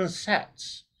sun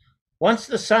sets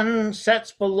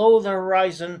below the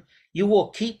horizon, you will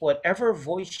keep whatever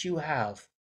voice you have,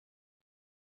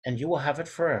 and you will have it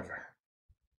forever.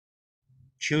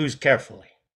 Choose carefully.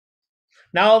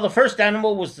 Now, the first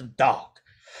animal was the dog.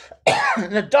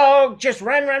 The dog just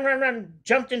ran,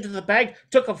 jumped into the bag,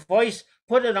 took a voice,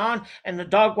 put it on, and the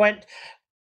dog went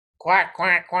quack,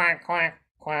 quack, quack, quack,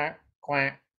 quack,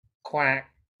 quack, quack.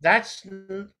 That's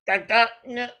not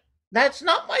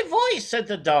my voice, said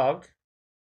the dog.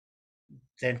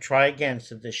 Then try again,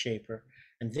 said the shaper.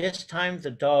 And this time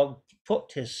the dog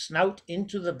put his snout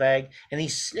into the bag and he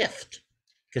sniffed,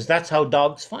 because that's how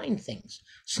dogs find things.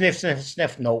 Sniff, sniff,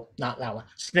 sniff. No, not that one.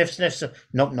 Sniff, sniff, sniff.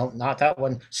 Nope, nope, not that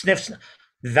one. Sniff, sniff.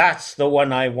 That's the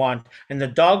one I want. And the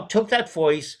dog took that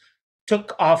voice,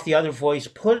 took off the other voice,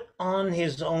 put on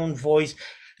his own voice,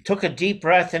 took a deep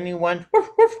breath, and he went, woof,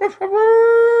 woof, woof, woof.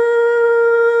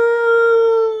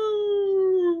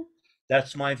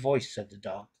 That's my voice, said the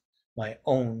dog. My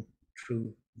own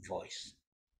true voice.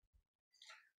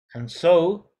 And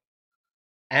so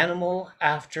animal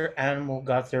after animal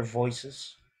got their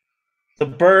voices. The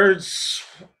birds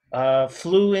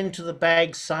flew into the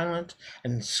bag silent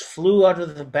and flew out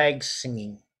of the bag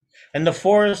singing. And the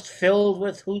forest filled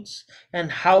with hoots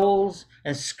and howls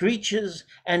and screeches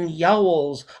and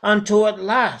yowls, until at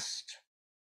last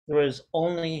there was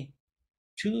only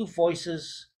 2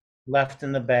 voices left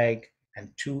in the bag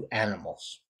and 2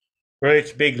 animals.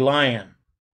 Great big lion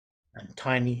and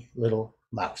tiny little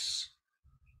mouse.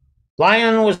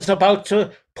 Lion was about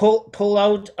to pull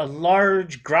out a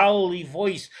large growly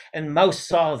voice, and Mouse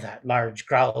saw that large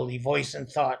growly voice and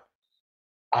thought,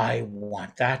 I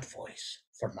want that voice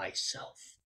for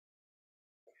myself.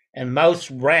 And Mouse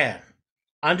ran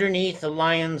underneath the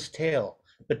lion's tail,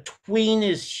 between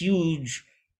his huge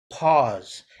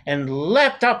paws, and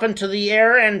leapt up into the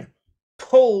air and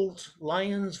pulled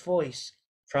Lion's voice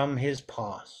from his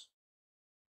paws,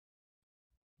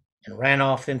 and ran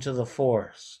off into the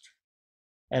forest.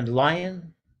 And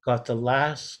Lion got the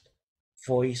last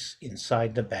voice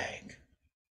inside the bag.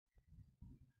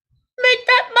 Make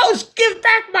that mouse give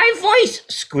back my voice,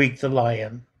 squeaked the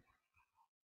lion.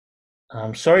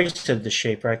 I'm sorry, said the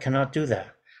shaper, I cannot do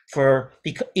that. For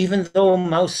even though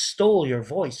Mouse stole your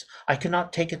voice, I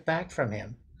cannot take it back from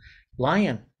him.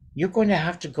 Lion, you're going to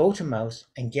have to go to Mouse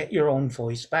and get your own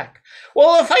voice back.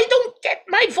 Well, if I don't get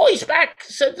my voice back,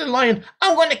 said the lion,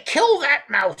 I'm going to kill that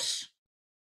mouse.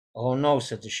 Oh no,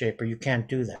 said the shaper, you can't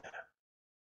do that.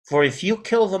 For if you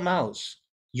kill the mouse,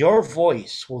 your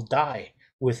voice will die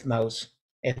with Mouse,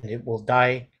 and it will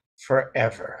die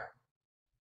forever.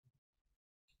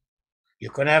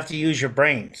 You're going to have to use your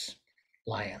brains,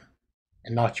 Lion,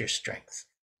 and not your strength.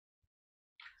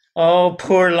 Oh,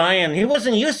 poor Lion. He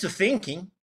wasn't used to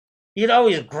thinking. He'd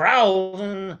always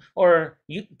growl or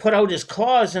put out his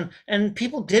claws, and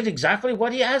people did exactly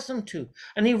what he asked them to.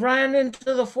 And he ran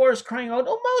into the forest crying out,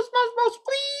 oh, Mouse, Mouse, Mouse,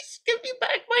 please give me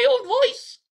back my old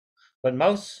voice. But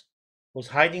Mouse was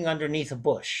hiding underneath a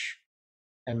bush.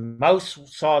 And Mouse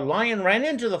saw Lion ran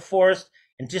into the forest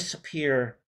and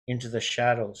disappear into the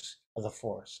shadows of the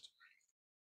forest.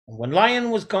 And when Lion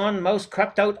was gone, Mouse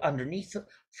crept out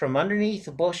from underneath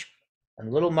the bush,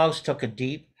 and little Mouse took a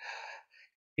deep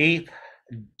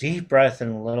breath,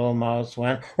 and little Mouse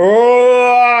went,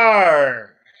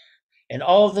 roar! And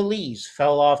all the leaves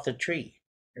fell off the tree.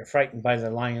 They're frightened by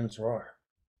the lion's roar.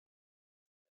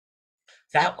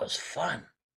 That was fun.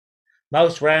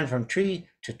 Mouse ran from tree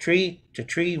to tree to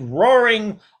tree,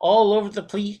 roaring all over the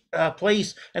place,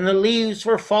 and the leaves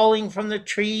were falling from the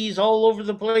trees all over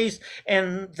the place,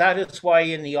 and that is why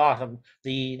in the autumn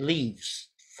the leaves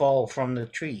fall from the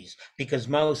trees, because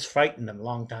Mouse frightened them a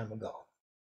long time ago.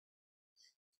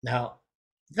 Now,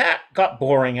 that got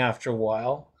boring after a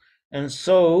while, and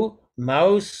so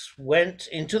Mouse went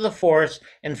into the forest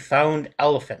and found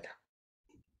Elephant.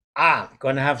 I'm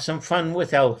going to have some fun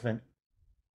with Elephant.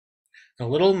 The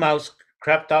little mouse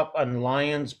crept up on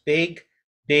Lion's big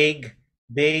leg,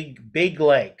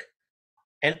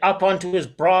 and up onto his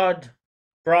broad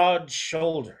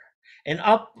shoulder, and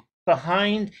up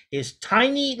behind his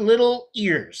tiny little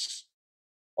ears.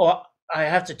 Oh, I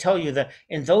have to tell you that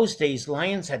in those days,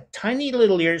 lions had tiny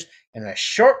little ears and a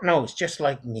short nose, just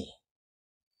like me.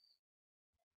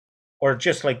 Or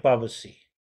just like Baba C.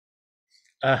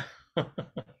 And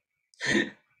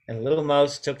little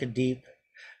mouse took a deep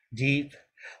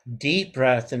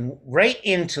breath, and right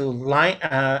into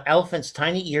Elephant's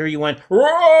tiny ear, you went,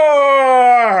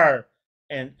 roar!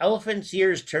 And Elephant's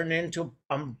ears turned into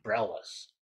umbrellas.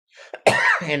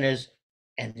 and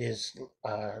his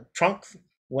trunk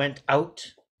went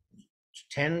out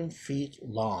 10 feet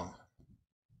long.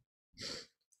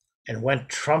 and went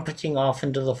trumpeting off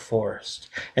into the forest.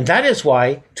 And that is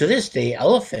why, to this day,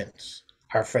 elephants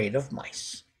are afraid of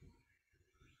mice.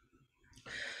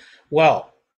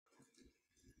 Well,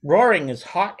 roaring is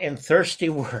hot and thirsty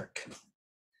work.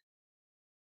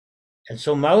 And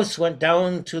so Mouse went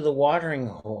down to the watering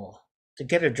hole to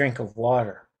get a drink of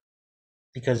water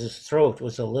because his throat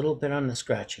was a little bit on the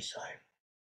scratchy side.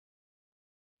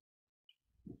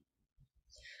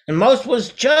 And Mouse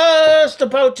was just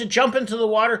about to jump into the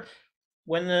water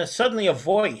when suddenly a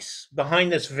voice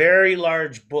behind this very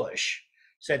large bush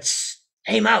said,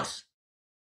 "Hey, Mouse,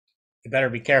 you better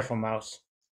be careful, Mouse.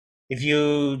 If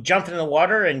you jump in the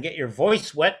water and get your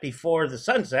voice wet before the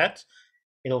sun sets,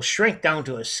 it'll shrink down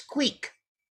to a squeak."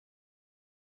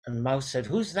 And Mouse said,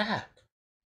 "Who's that?"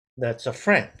 "That's a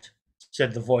friend,"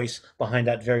 said the voice behind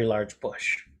that very large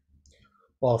bush.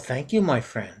 "Well, thank you, my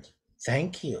friend.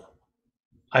 Thank you.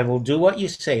 I will do what you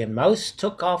say." And Mouse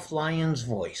took off Lion's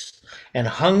voice and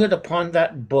hung it upon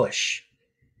that bush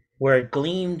where it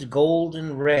gleamed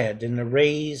golden red in the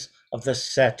rays of the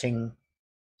setting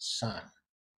sun.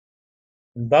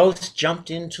 And Mouse jumped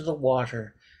into the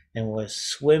water and was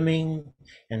swimming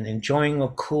and enjoying a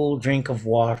cool drink of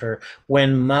water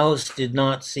when Mouse did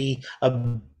not see a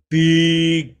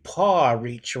big paw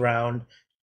reach around,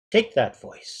 take that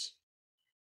voice,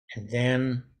 and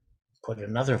then put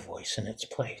another voice in its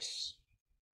place.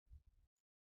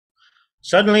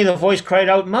 Suddenly the voice cried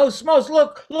out, "Mouse, Mouse,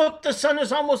 look, look, the sun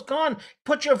is almost gone.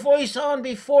 Put your voice on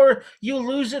before you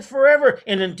lose it forever."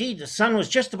 And indeed, the sun was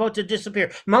just about to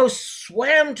disappear. Mouse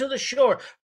swam to the shore,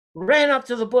 ran up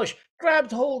to the bush,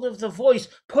 grabbed hold of the voice,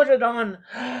 put it on.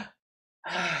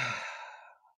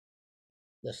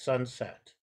 The sun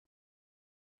set.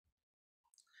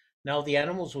 Now the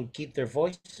animals would keep their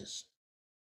voices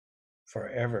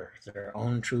forever, their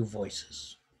own true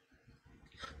voices.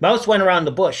 Mouse went around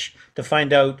the bush to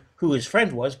find out who his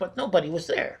friend was, but nobody was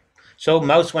there. So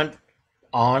Mouse went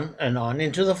on and on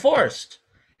into the forest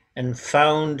and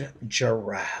found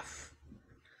Giraffe.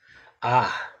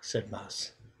 "Ah," said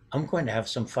Mouse, "I'm going to have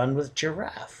some fun with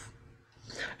Giraffe."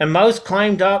 And Mouse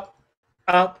climbed up,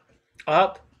 up,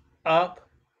 up, up,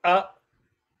 up,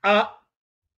 up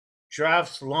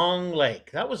Giraffe's long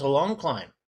leg. That was a long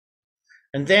climb.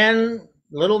 And then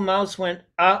little Mouse went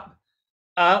up,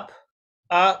 up,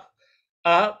 up,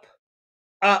 up,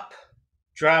 up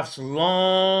Giraffe's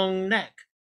long neck.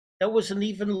 That was an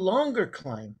even longer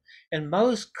climb. And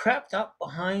Mouse crept up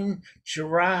behind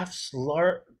Giraffe's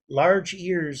large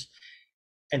ears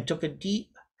and took a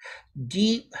deep,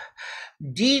 deep,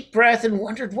 deep breath and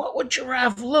wondered what would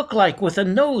Giraffe look like with a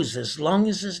nose as long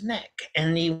as his neck.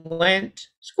 And he went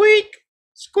squeak,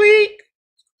 squeak,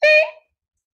 squeak.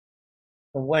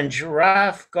 And when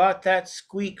Giraffe got that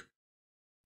squeak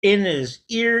in his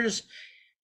ears,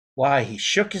 why, he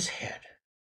shook his head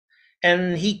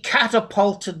and he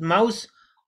catapulted Mouse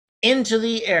into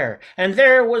the air. And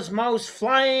there was Mouse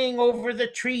flying over the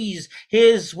trees.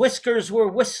 His whiskers were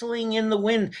whistling in the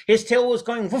wind. His tail was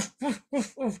going woof, woof,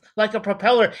 woof, woof, like a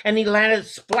propeller, and he landed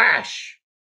splash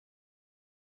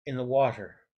in the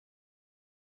water.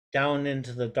 Down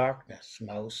into the darkness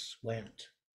Mouse went.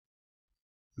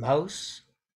 Mouse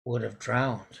would have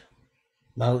drowned.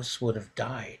 Mouse would have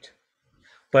died.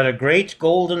 But a great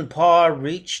golden paw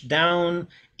reached down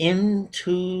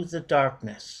into the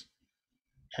darkness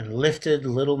and lifted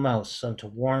little Mouse onto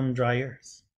warm, dry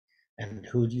earth. And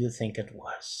who do you think it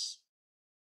was?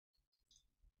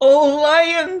 "Oh,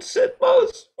 Lion," said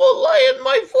Mouse. "Oh, Lion,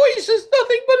 my voice is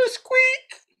nothing but a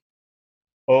squeak."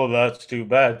 "Oh, that's too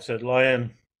bad," said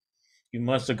Lion. "You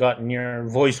must have gotten your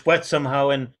voice wet somehow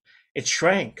and it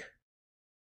shrank."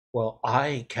 "Well,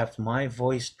 I kept my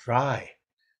voice dry,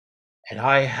 and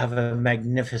I have a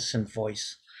magnificent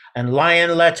voice." And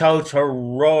Lion let out a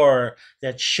roar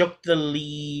that shook the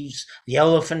leaves. The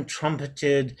elephant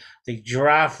trumpeted. The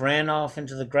giraffe ran off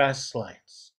into the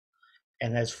grasslands.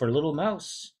 And as for little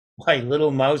Mouse, why,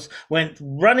 little Mouse went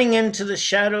running into the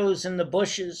shadows in the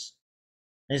bushes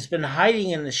and has been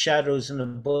hiding in the shadows in the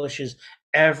bushes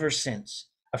ever since,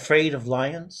 afraid of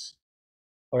lions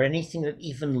or anything that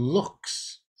even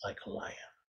looks like a lion.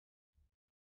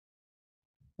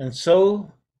 And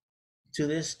so, to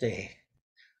this day,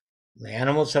 the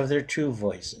animals have their true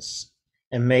voices,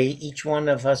 and may each one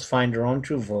of us find our own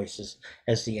true voices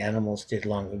as the animals did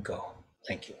long ago.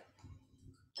 Thank you.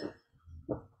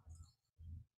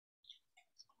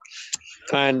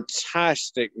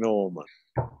 Fantastic, Norman.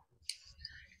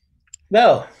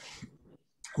 Well,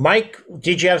 Mike,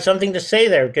 did you have something to say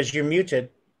there? Because you're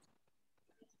muted.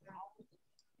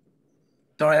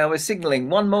 Sorry, I was signaling.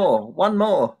 One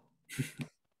more.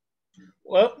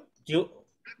 Well, you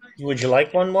Would you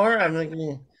like one more? I'm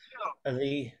thinking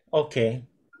okay.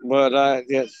 But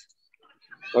yes.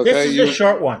 This Okay, is a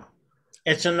short one.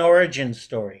 It's an origin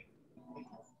story.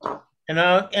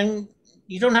 And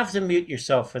you don't have to mute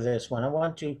yourself for this one. I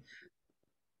want to,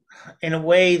 in a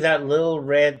way, that little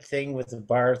red thing with the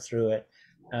bar through it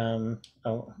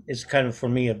is kind of for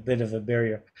me a bit of a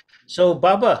barrier. So,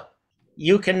 Baba,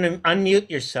 you can unmute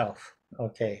yourself.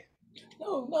 Okay.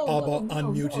 Baba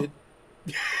unmuted.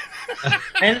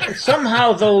 And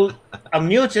somehow, though, a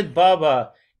muted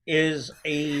Baba is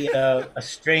a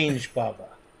strange Baba.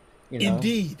 You know.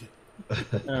 Indeed.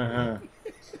 Uh-huh.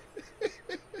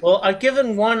 Well, I've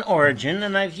given one origin,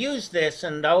 and I've used this,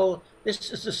 and now this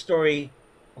is the story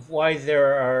of why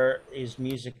is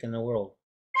music in the world.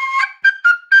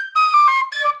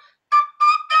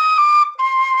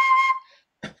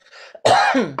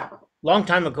 Long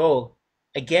time ago,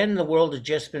 again, the world had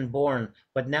just been born,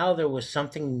 but now there was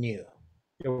something new.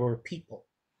 There were people,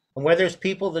 and where there's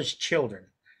people, there's children,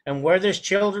 and where there's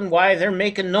children, why they're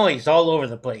making noise all over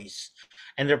the place,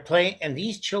 and they're playing. And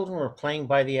these children were playing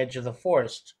by the edge of the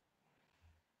forest.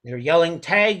 They're yelling,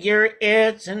 "Tag, you're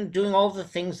it," and doing all the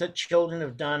things that children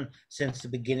have done since the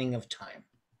beginning of time.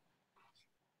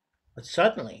 But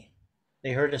suddenly,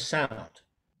 they heard a sound.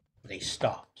 They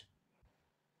stopped.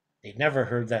 They'd never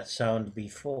heard that sound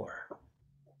before.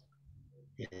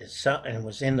 And it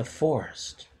was in the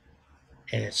forest,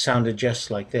 and it sounded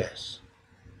just like this.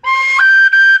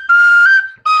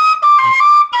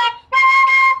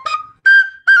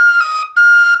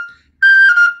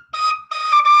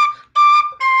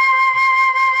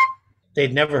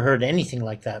 They'd never heard anything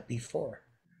like that before.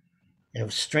 And it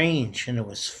was strange, and it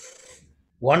was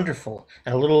wonderful,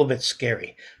 and a little bit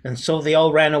scary. And so they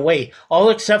all ran away, all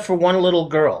except for one little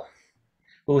girl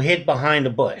who hid behind a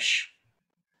bush.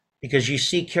 Because you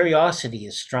see, curiosity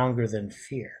is stronger than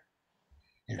fear.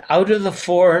 And out of the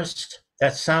forest,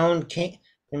 that sound came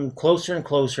closer and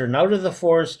closer. And out of the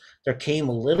forest, there came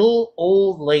a little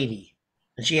old lady.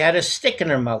 And she had a stick in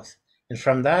her mouth. And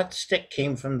from that stick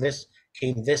came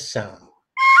this sound.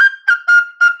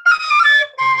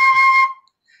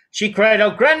 She cried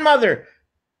out, "Grandmother,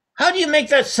 how do you make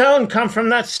that sound come from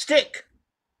that stick?"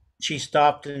 She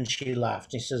stopped and she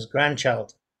laughed. She says,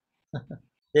 "Grandchild,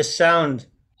 this sound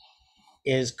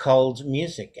is called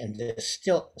music, and this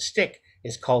stick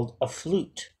is called a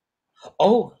flute."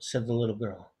 "Oh," said the little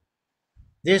girl,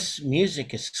 "this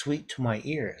music is sweet to my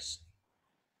ears.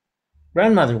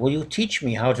 Grandmother, will you teach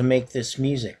me how to make this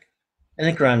music?" And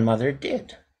the grandmother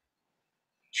did.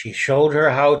 She showed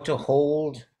her how to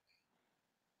hold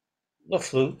the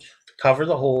flute, to cover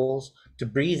the holes, to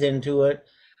breathe into it.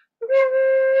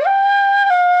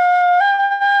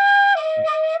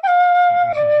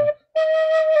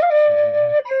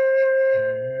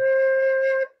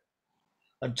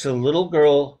 Until the little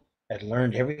girl had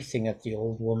learned everything that the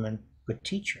old woman could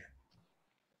teach her.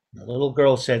 The little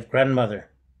girl said,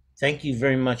 "Grandmother, thank you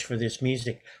very much for this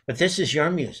music, but this is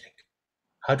your music.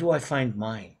 How do I find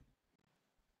mine?"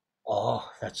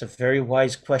 "Oh, that's a very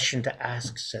wise question to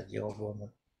ask," said the old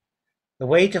woman. "The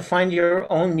way to find your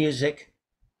own music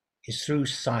is through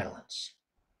silence.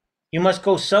 You must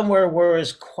go somewhere where it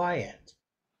is quiet,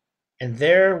 and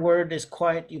there where it is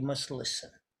quiet, you must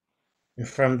listen. And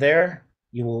from there,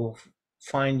 you will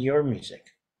find your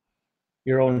music,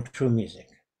 your own true music."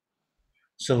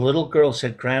 So the little girl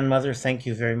said, "Grandmother, thank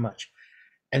you very much."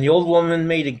 And the old woman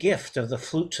made a gift of the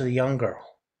flute to the young girl.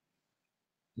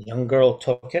 The young girl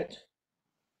took it.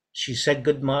 She said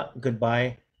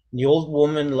goodbye. And the old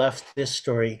woman left this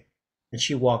story, and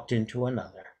she walked into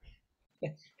another.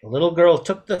 The little girl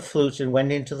took the flute and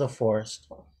went into the forest.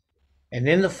 And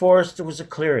in the forest there was a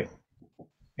clearing.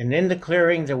 And in the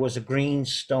clearing there was a green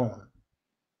stone,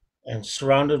 and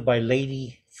surrounded by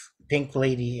pink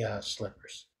lady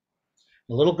slippers.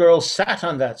 The little girl sat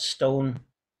on that stone.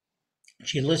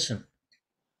 She listened.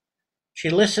 She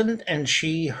listened, and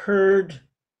she heard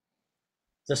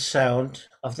the sound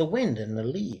of the wind in the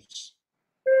leaves.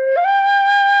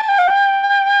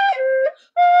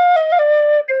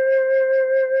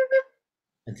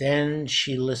 And then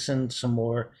she listened some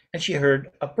more, and she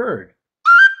heard a bird.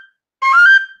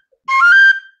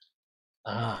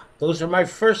 "Ah, those are my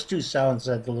first two sounds,"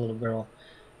 said the little girl.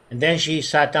 And then she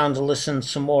sat down to listen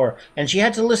some more. And she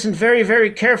had to listen very,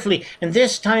 very carefully. And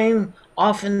this time,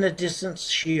 off in the distance,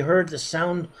 she heard the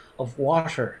sound of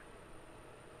water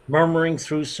murmuring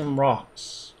through some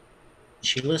rocks.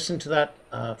 She listened to that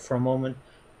for a moment.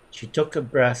 She took a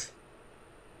breath.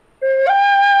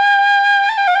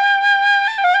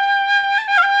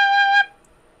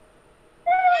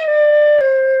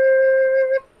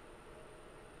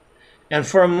 And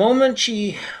for a moment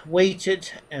she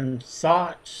waited and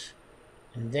thought,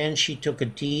 and then she took a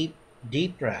deep,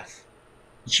 deep breath.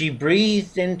 She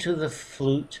breathed into the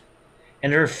flute,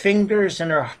 and her fingers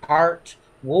and her heart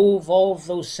wove all of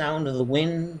those sounds of the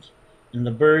wind and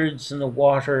the birds and the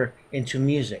water into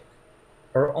music,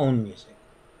 her own music.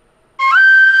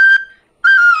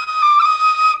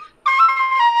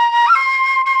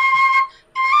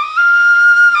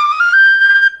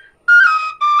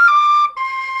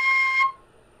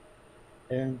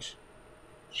 And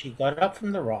she got up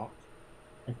from the rock,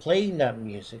 and playing that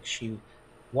music, she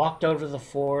walked out of the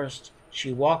forest.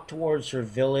 She walked towards her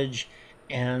village,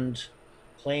 and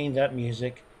playing that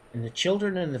music, and the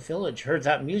children in the village heard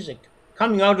that music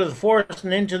coming out of the forest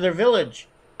and into their village.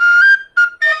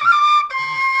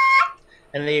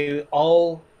 And they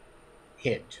all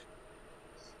hid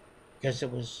because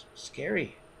it was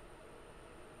scary.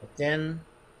 But then,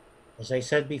 as I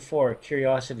said before,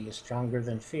 curiosity is stronger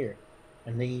than fear.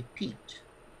 And they peeped.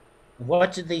 And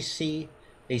what did they see?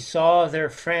 They saw their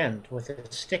friend with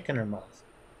a stick in her mouth.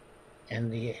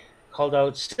 And they called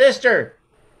out, "Sister!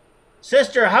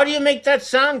 Sister, how do you make that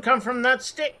sound come from that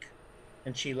stick?"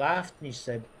 And she laughed and she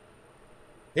said,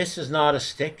 "This is not a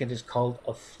stick, it is called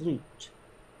a flute.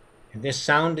 And this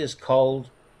sound is called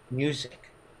music."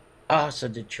 "Ah,"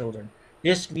 said the children,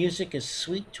 "this music is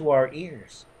sweet to our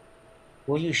ears.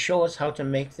 Will you show us how to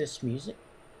make this music?"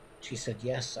 She said,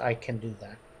 "Yes, I can do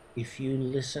that. If you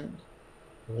listen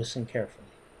carefully."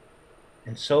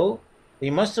 And so they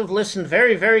must have listened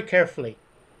very, very carefully,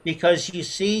 because you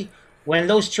see, when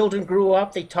those children grew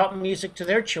up, they taught music to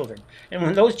their children. And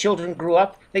when those children grew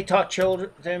up, they taught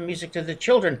their music to the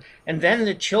children. And then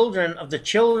the children of the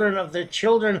children of the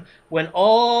children went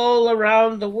all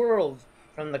around the world,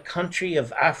 from the country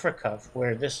of Africa,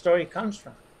 where this story comes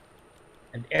from.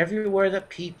 And everywhere that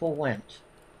people went,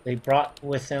 they brought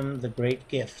with them the great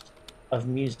gift of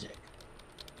music.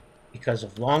 Because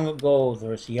of long ago, there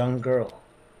was a young girl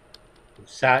who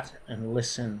sat and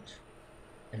listened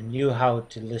and knew how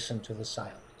to listen to the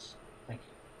silence. Thank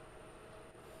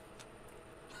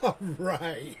you. All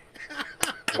right.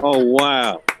 Oh,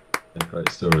 wow. A great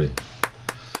story.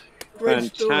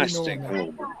 Great Fantastic. story,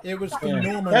 Norman. It was Yeah.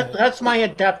 phenomenal. That's my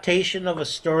adaptation of a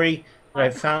story that I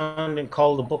found and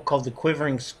called a book called The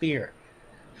Quivering Spear.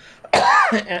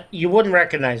 You wouldn't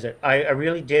recognize it. I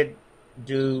really did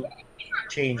do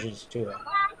changes to it.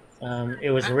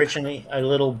 It was originally a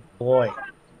little boy,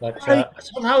 but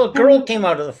somehow a girl came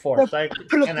out of the forest.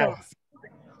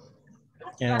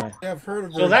 Anyway, I've heard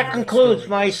of so that that concludes story.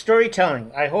 my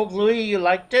storytelling. I hope, Louis, you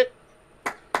liked it.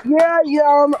 Yeah,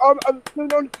 I'm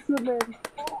going on swimming.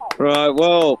 Right,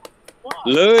 well,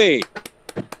 Louis,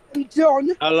 And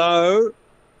John, hello.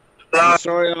 I'm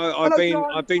sorry, Hello,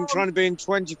 John. I've been trying to be in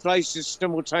 20 places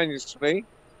simultaneously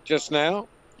just now.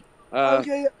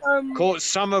 okay, Caught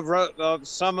some of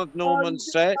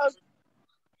Norman's set,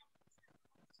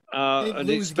 Hey, and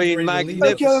Lou's it's been getting ready to leave.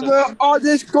 magnificent. okay, I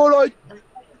just got like,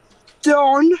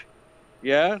 John,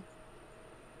 Yeah.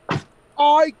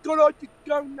 I got to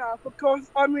go now because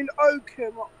I'm in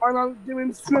Oakham and I'm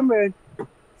doing swimming,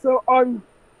 so I'm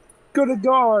gonna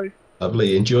go.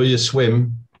 Lovely. Enjoy your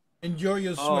swim. Enjoy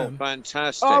your Oh, swim.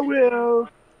 fantastic. I will.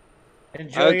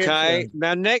 Enjoy your Okay. swim.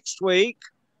 Now next week,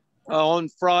 on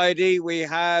Friday, we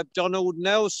have Donald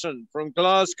Nelson from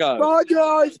Glasgow. Bye,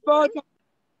 guys. Bye.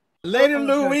 Later, Okay.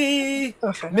 Louis.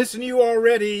 Okay. Missing you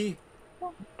already.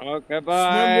 Okay,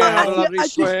 bye. well. Have a lovely I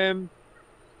just- swim.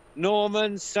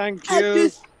 Norman, thank I you.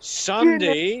 just-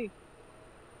 Sunday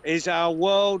is our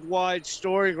worldwide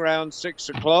story ground, 6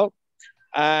 o'clock.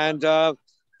 And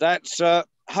that's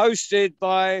hosted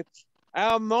by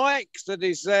our Mike that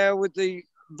is there with the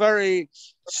very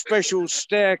special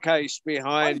staircase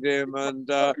behind him and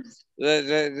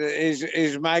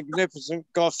his magnificent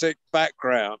Gothic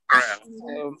background.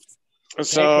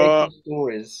 So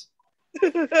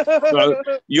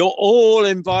you're all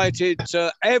invited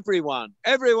to everyone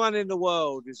in the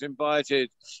world is invited.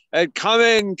 And come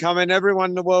in,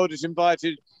 everyone in the world is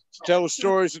invited to tell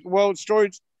stories at the World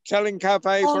Storytelling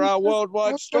Cafe for our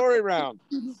worldwide story round.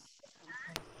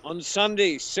 On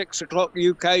Sunday, 6 o'clock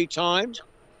UK time.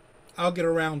 I'll get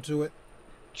around to it.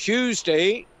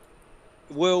 Tuesday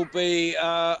will be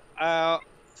our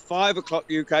 5 o'clock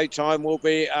UK time will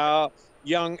be our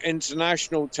young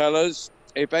international tellers.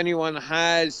 If anyone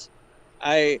has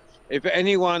a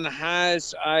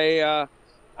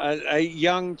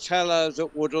young teller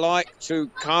that would like to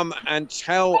come and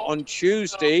tell on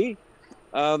Tuesday,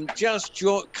 just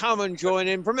come and join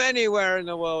in from anywhere in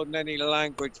the world in any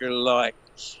language you like.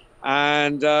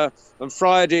 And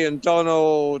Friday and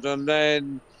Donald, and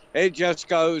then It just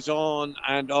goes on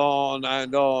and on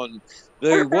and on.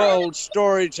 The World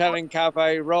Storytelling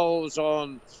Cafe rolls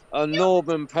on, and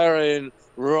Norman Perrin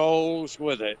rolls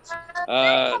with it.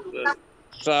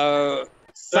 So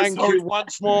thank you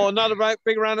once more. Another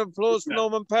big round of applause for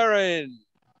Norman Perrin.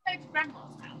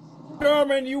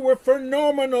 Norman, you were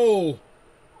phenomenal.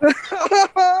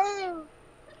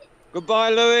 Goodbye,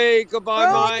 Louis. Goodbye,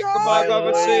 Mike. Goodbye,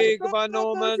 Robert C. Goodbye,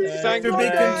 Norman. Thank To be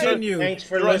you. continued. Thanks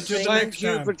for Until listening. next Thank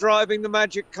you time. for driving the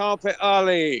magic carpet,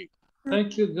 Ali.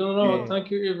 Thank you, Donald.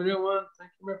 Thank you, everyone.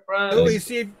 Thank you, my friends. Louis,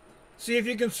 see if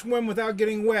you can swim without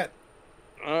getting wet.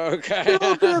 Okay.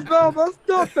 Okay, Baba,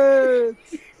 stop it.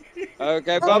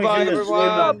 Okay. Oh, Bye-bye, he's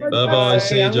everyone. swimming. Bye-bye.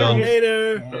 See you, I'm gonna John. get-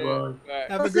 Later. Bye-bye.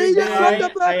 Have a I'll see great you day. later.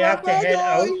 I have to head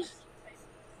out.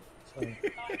 Bye-bye.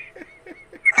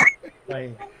 So,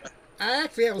 bye. I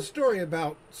actually have a story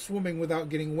about swimming without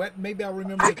getting wet. Maybe I'll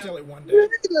remember to tell it one day.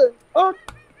 Oh,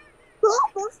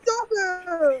 stop it. Stop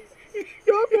it.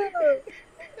 Stop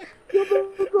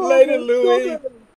it. Later, Louis. Stop it.